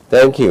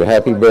 Thank you.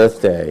 Happy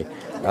birthday.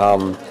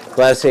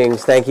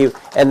 Blessings. Thank you.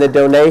 And the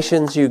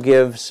donations you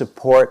give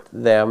support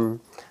them.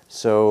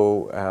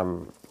 So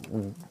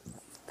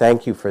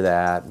thank you for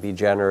that. Be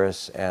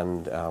generous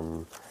and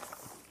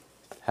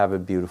have a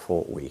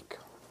beautiful week.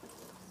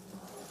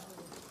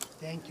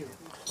 Thank you.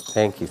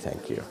 Thank you.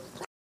 Thank you.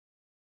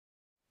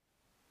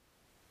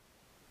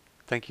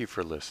 Thank you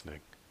for listening.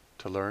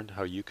 To learn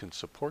how you can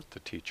support the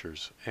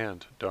teachers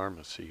and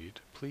Dharma Seed,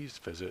 please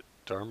visit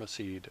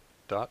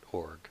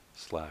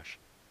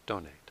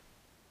dharmaseed.org/donate.